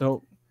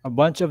 So a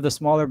bunch of the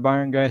smaller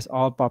barangays,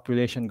 all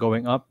population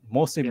going up,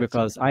 mostly Yes, sir.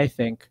 because I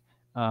think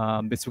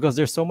it's because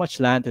there's so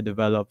much land to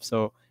develop.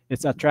 So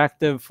it's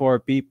attractive for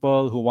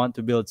people who want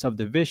to build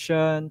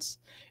subdivisions.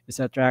 It's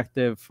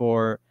attractive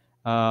for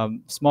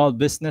small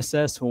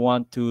businesses who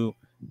want to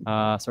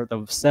sort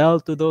of sell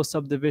to those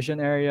subdivision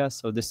areas.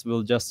 So this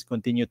will just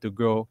continue to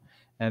grow.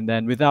 And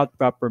then without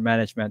proper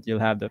management,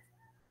 you'll have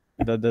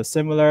the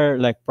similar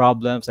like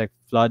problems like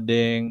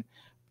flooding,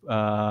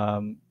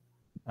 um,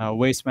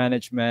 waste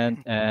management,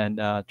 and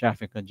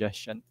traffic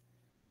congestion.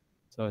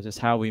 So it's just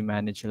how we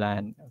manage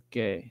land.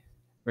 Okay,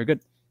 we're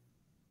good.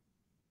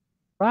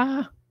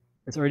 Ah,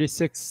 it's already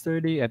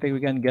 6:30. I think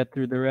we can get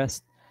through the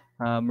rest.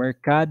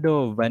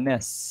 Mercado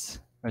Vanessa,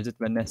 or is it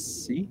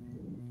Vanessa?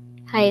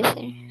 Hi,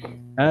 sir.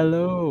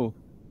 Hello.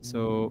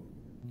 So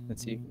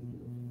let's see.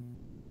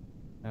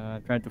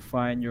 Trying to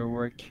find your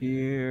work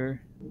here.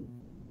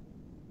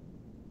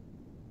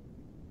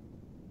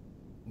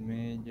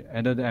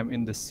 I know that I'm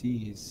in the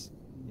C's.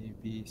 A,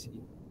 B, C.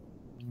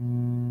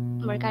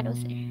 Mercado,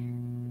 sir.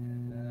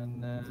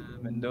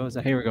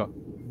 Mendoza. Here we go.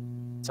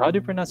 So how do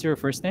you pronounce your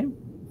first name?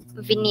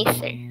 Venice,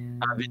 sir.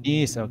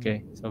 Venice.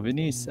 Okay. So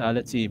Venice,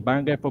 let's see.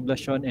 Barangay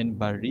Poblacion in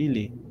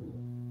Barili.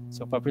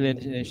 So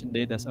population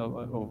data is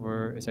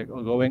over, it's like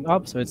going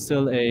up. So it's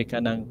still a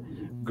kanang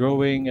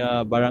growing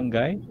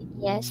barangay.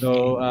 Yes,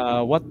 So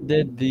sir. what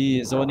did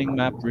the zoning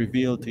map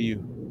reveal to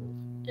you?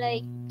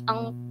 Like,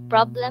 ang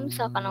problem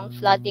sa kanang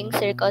flooding,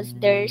 sir, cause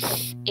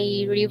there's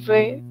a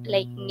river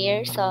like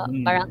near sa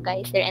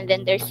barangay, sir, and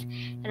then there's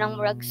kanang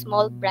murag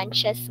small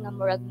branches nga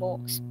murag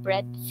mo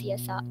spread siya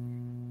sa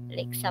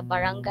like sa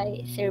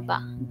barangay, sir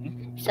ba.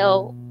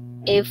 So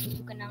if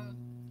kanang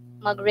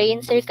mag-rain,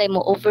 sir, kay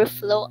mo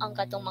overflow ang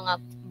katong mga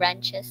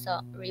branches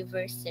sa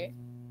river, sir.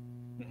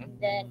 And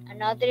then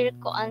another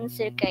koan,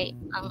 sir, kay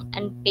ang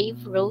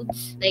unpaved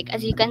roads, like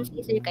as you can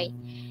see, sir, kay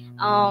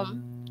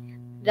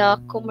the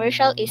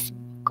commercial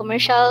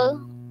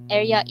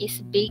area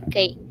is big,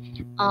 kay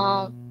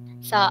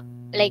sa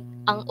like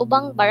ang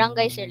ubang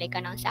barangay, sir, like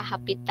kanang sa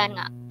hapitan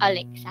nga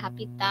like sa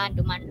hapitan,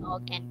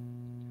 Dumanog, and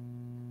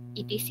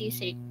etc,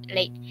 sir,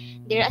 like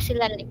dira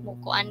sila like mo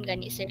kuan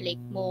gani, sir,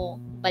 like mo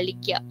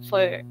baligya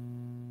for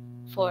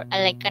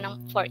like kanang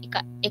for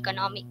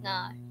economic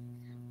nga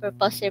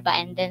purpose, sir ba.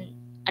 And then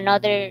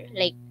another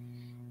like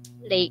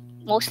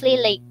mostly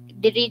like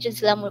diri jud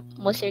sila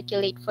mo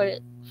circulate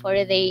for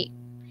the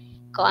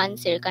kuan,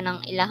 sir,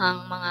 kanang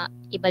ilahang mga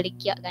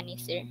ibaligya gani,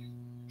 sir.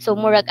 So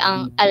murag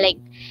ang like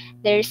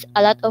there's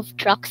a lot of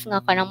trucks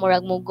nga kanang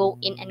murag mo go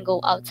in and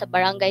go out sa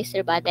barangay,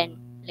 sir ba. Then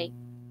like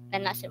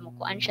nana, sir, mo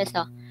kuan siya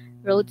sa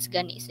roads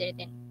gani, sir.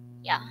 Then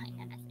yeah,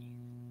 nana, sir.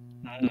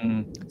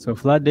 So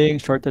flooding,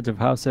 shortage of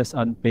houses,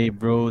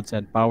 unpaved roads,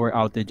 and power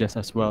outages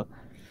as well.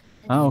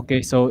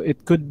 Okay. So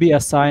it could be a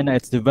sign that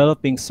it's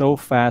developing so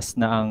fast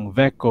na ang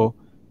VECO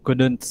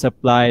couldn't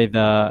supply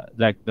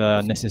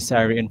the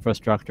necessary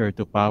infrastructure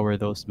to power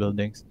those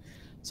buildings.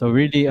 So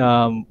really,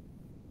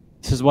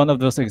 this is one of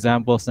those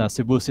examples now.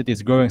 Cebu City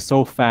is growing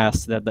so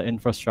fast that the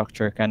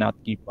infrastructure cannot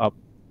keep up.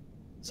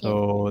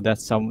 So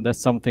that's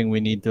something we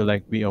need to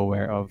like be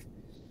aware of.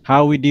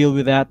 How we deal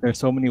with that, there's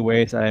so many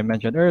ways I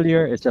mentioned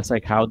earlier. It's just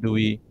like how do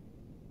we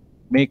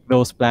make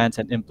those plans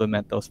and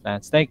implement those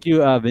plans. Thank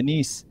you,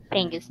 Venice.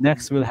 Thank you, sir.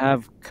 Next, we'll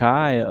have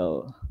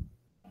Kyle.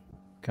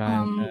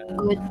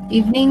 Good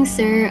evening,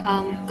 sir.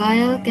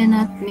 Kyle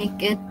cannot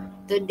make it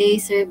today,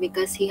 sir,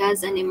 because he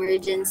has an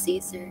emergency,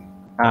 sir.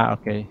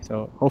 Okay.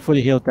 So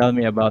hopefully he'll tell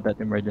me about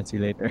that emergency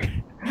later.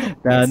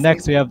 Yes,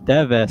 Next, sir. we have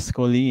Teves,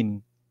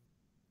 Colleen.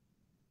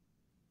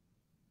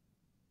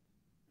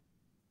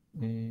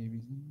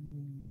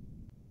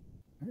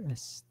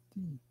 Is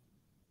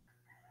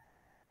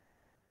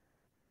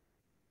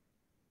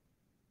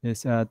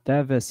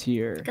Teves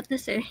here? Kat na,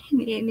 sir.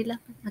 Nila.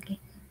 Okay.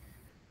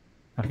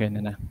 Okay,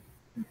 Nana.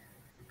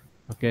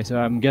 Okay,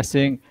 so I'm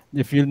guessing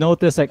if you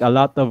notice like a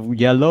lot of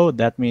yellow,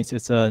 that means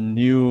it's a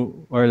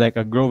new or like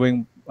a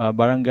growing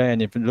barangay.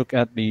 And if you look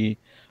at the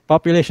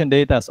population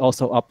data, it's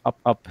also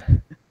up.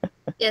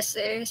 Yes,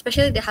 sir.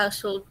 Especially the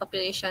household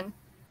population.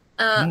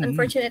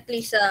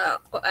 Unfortunately,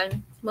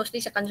 mostly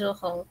sa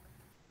Kanjokong,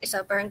 is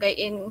a barangay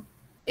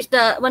is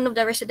the one of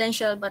the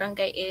residential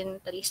barangay in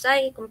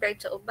Talisay compared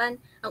to Uban.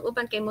 Ang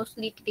Uban kay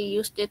mostly they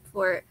used it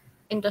for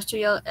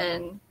industrial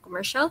and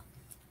commercial.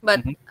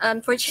 But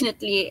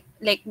unfortunately,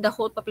 like the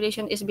whole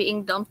population is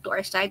being dumped to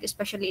our side,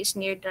 especially it's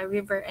near the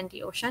river and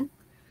the ocean.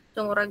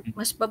 So murag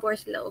mas babor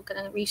sila og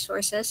kanang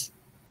resources.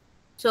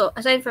 So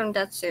aside from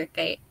that, sir,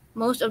 kay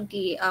most of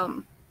the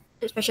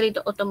especially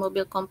the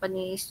automobile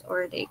companies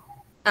or like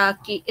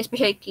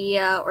especially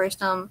Kia or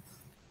some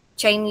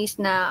Chinese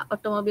na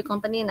automobile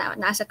company na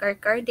nasa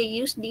car, they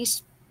use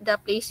the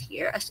place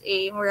here as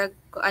a murag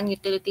kuan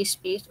utility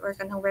space or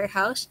kanang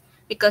warehouse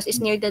because it's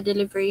near the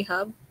delivery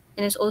hub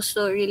and it's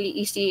also really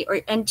easy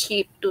and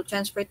cheap to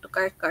transfer to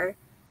car.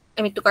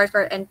 I mean to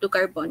car and to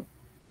carbon.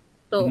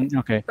 So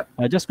Okay.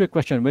 Just quick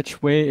question.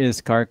 Which way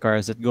is Karkar?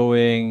 Is it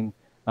going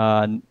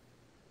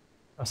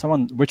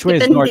which way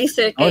is north? depende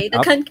sir North kay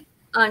up? daghan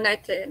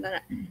not sir,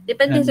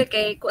 depende And sir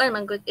kay kuan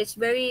man good. It's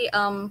very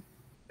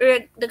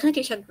daghan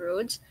kay siya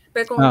roads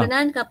pero kung ah,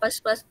 ganahan ka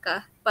paspas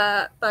ka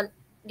pa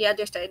the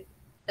other side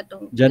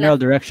atong general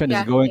left. direction is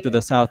Yeah, going to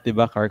the south,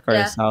 diba? Karkar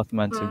is yeah. South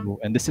Man, Mm. Cebu.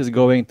 And this is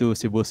going to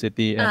Cebu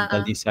City and Uh,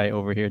 Talisay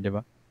over here,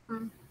 diba?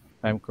 mm.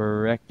 If I'm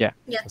correct. Yeah.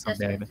 Yeah, So that's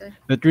something like right, that.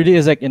 sir. It really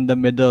is like in the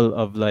middle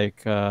of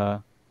like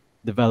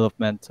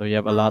development. So you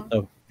have a lot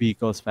Mm. of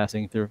vehicles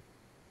passing through.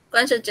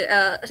 Kuan sa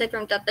aside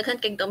from that,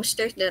 daghan kay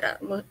dumpsters dira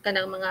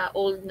kanang mga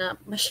old na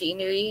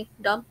machinery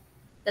dump.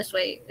 That's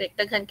why like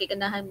daghan kay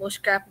ganahan mo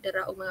scrap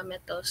dira og mga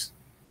metals.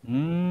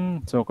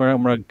 So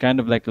kind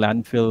of like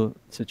landfill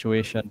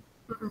situation.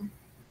 Mm-mm.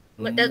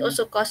 But that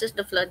also causes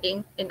the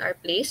flooding in our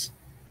place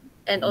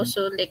and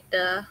also like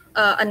the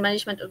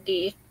unmanagement of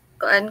the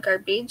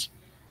garbage.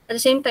 At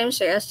the same time,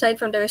 sir, aside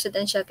from the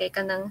residential kay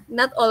kanang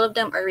not all of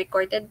them are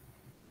recorded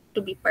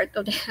to be part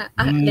of the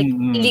like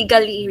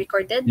illegally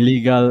recorded.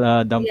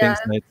 Illegal dumping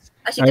Yeah. sites.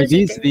 As you Are can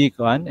see these there.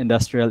 the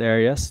industrial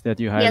areas that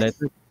you Yes.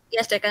 highlighted?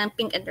 Yes, they're kanang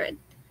pink and red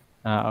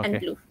and Okay.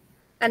 blue.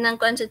 Kanang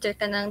consider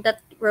kanang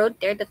that road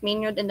there, that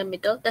main road in the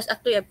middle, that's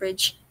actually a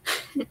bridge.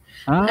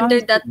 I Under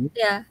that, see.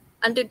 yeah,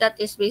 under that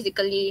is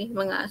basically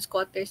mga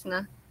squatters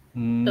na.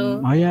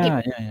 So, Oh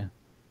yeah, yeah.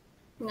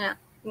 nga,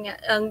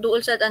 ang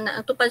duol sa ana,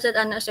 ang tupad sa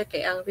ana sir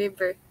kay ang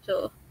river.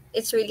 So,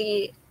 it's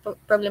really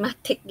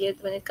problematic yet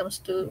when it comes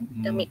to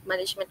the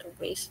management of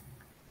waste.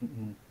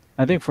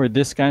 I think for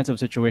this kinds of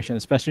situation,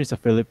 especially the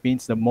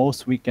Philippines, the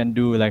most we can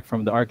do, like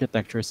from the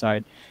architecture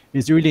side,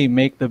 is really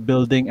make the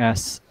building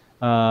as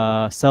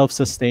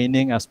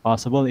self-sustaining as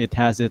possible. It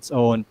has its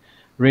own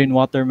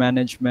rainwater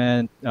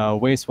management,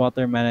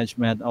 wastewater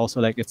management,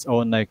 also like its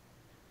own like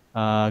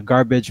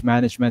garbage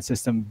management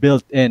system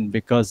built in,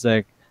 because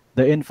like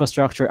the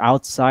infrastructure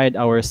outside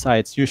our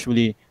sites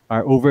usually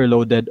are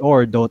overloaded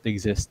or don't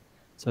exist.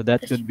 So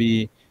that could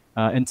be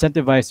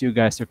incentivize you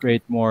guys to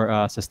create more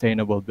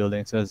sustainable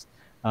buildings, as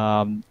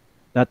um,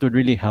 that would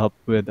really help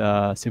with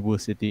Cebu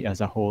City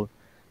as a whole,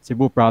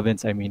 Cebu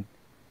province, I mean.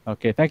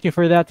 Okay, thank you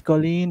for that,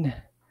 Colleen.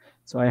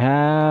 So I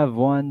have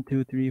 1,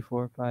 2, 3,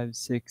 4, 5,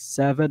 6,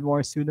 7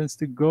 more students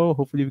to go.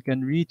 Hopefully we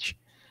can reach.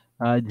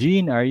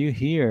 Jean, are you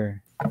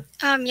here?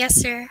 Yes,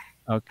 sir.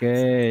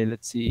 Okay,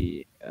 let's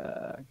see.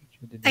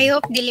 I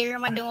hope dili ra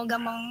madungog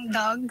among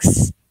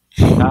dogs.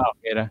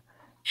 Okay ra.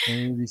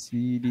 A, B,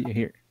 C, D,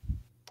 here.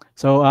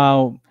 So,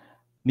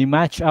 ni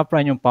match up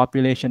ran yung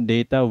population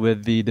data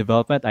with the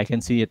development. I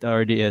can see it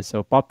already is.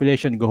 So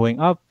population going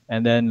up,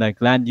 and then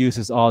like land use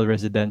is all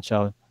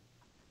residential,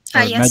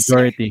 or Yes, sir.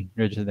 majority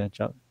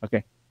residential.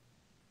 Okay.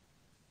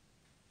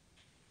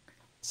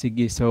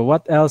 Sige. So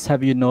what else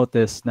have you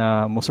noticed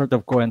na mo sort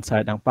of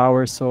coincide ang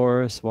power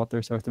source,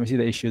 water source? Let me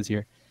see the issues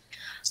here.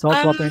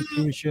 Saltwater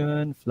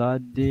intrusion,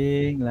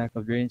 flooding, lack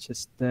of drainage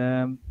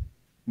system.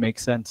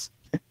 Makes sense.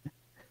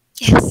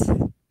 Yes.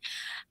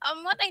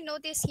 What I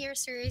notice here,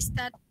 sir, is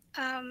that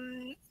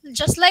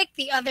just like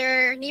the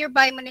other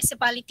nearby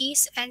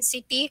municipalities and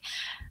city,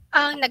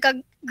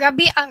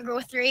 nagagrabe ang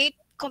growth rate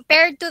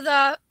compared to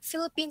the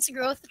Philippines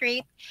growth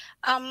rate.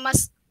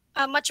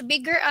 Much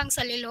bigger ang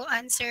sa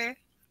Liloan, sir.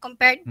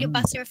 Compared, di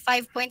ba, sir,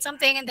 5 point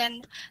something, and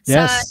then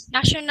sa Yes.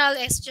 national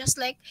is just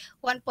like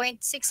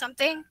 1.6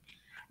 something.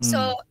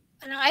 So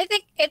I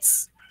think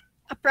it's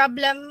a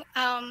problem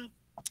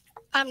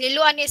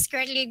Liloan is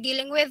currently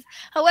dealing with.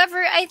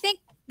 However, I think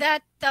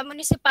that the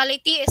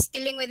municipality is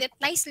dealing with it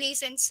nicely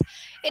since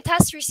it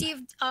has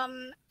received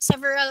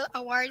several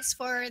awards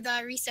for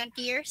the recent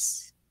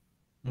years.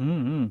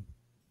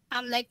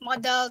 Like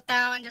model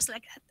town, just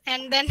like that.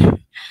 And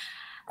then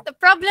the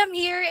problem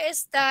here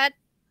is that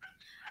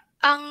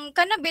ang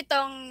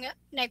kanabitong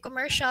na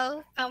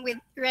commercial with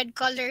red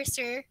color,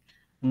 sir,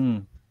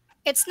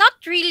 it's not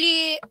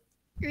really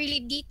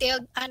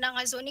detailed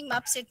nga zoning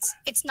maps.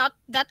 It's not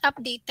that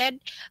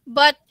updated,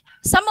 but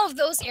some of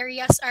those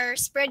areas are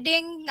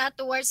spreading na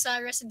towards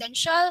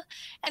residential,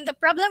 and the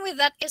problem with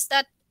that is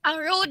that ang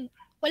road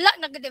wala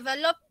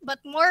nag-develop,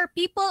 but more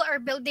people are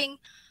building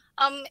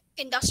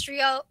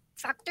industrial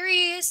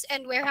factories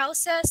and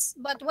warehouses,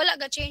 but wala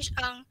ga change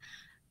ang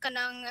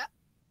kanang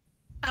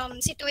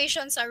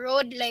situation sa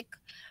road. Like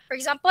for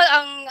example,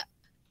 ang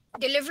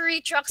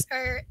delivery trucks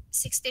are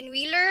 16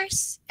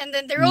 wheelers, and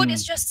then the road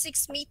is just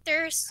 6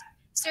 meters,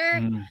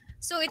 sir.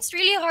 So it's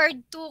really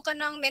hard to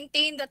kanang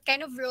maintain that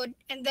kind of road,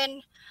 and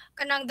then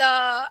kanang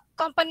the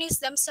companies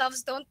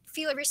themselves don't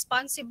feel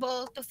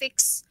responsible to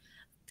fix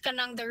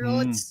kanang the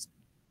roads.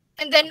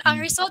 And then ang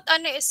result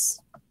ano is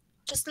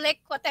just like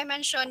what I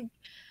mentioned,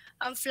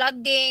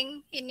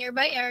 flooding in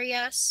nearby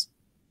areas,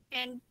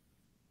 and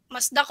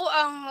mas dako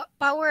ang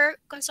power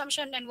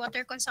consumption and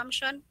water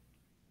consumption,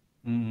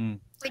 I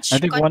which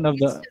think one of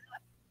contributes the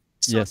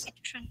to soil yes.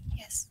 erosion.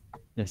 Yes.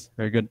 Yes,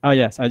 very good. Oh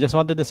yes, I just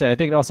wanted to say I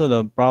think also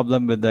the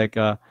problem with like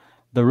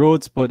the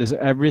roads put is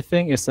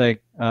everything is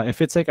like if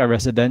it's like a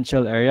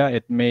residential area,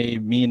 it may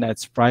mean that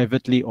it's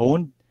privately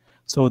owned.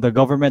 So the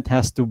government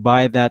has to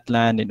buy that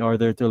land in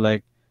order to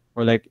like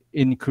or like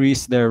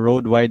increase their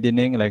road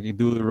widening, like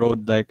do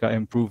road like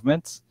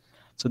improvements.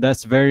 So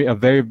that's a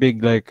very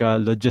big like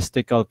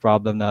logistical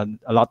problem now.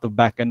 A lot of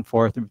back and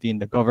forth between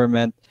the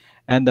government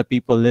and the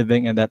people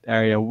living in that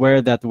area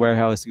where that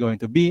warehouse is going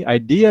to be.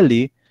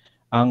 Ideally,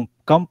 ang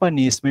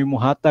companies may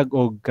muhatag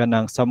og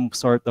kanang some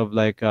sort of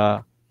like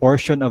a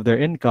portion of their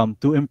income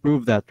to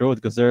improve that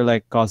road because they're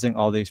like causing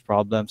all these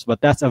problems.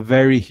 But that's a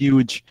very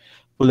huge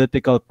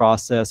political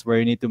process where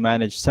you need to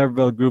manage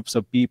several groups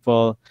of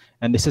people,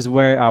 and this is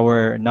where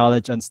our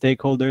knowledge and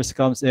stakeholders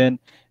comes in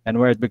and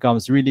where it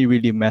becomes really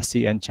really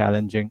messy and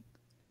challenging.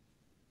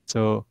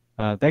 So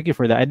thank you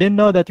for that. I didn't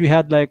know that we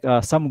had like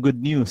some good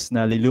news.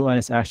 Na Liloan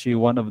is actually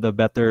one of the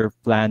better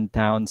planned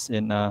towns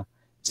in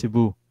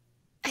Cebu.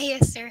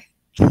 Yes, sir.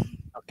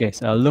 Okay,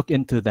 so I'll look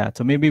into that.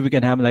 So maybe we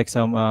can have like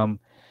some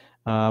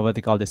what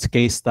they call this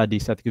case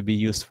studies that could be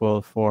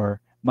useful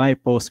for my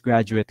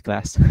postgraduate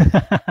class.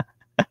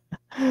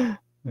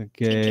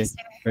 Thank you, Okay, sir.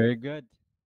 very good.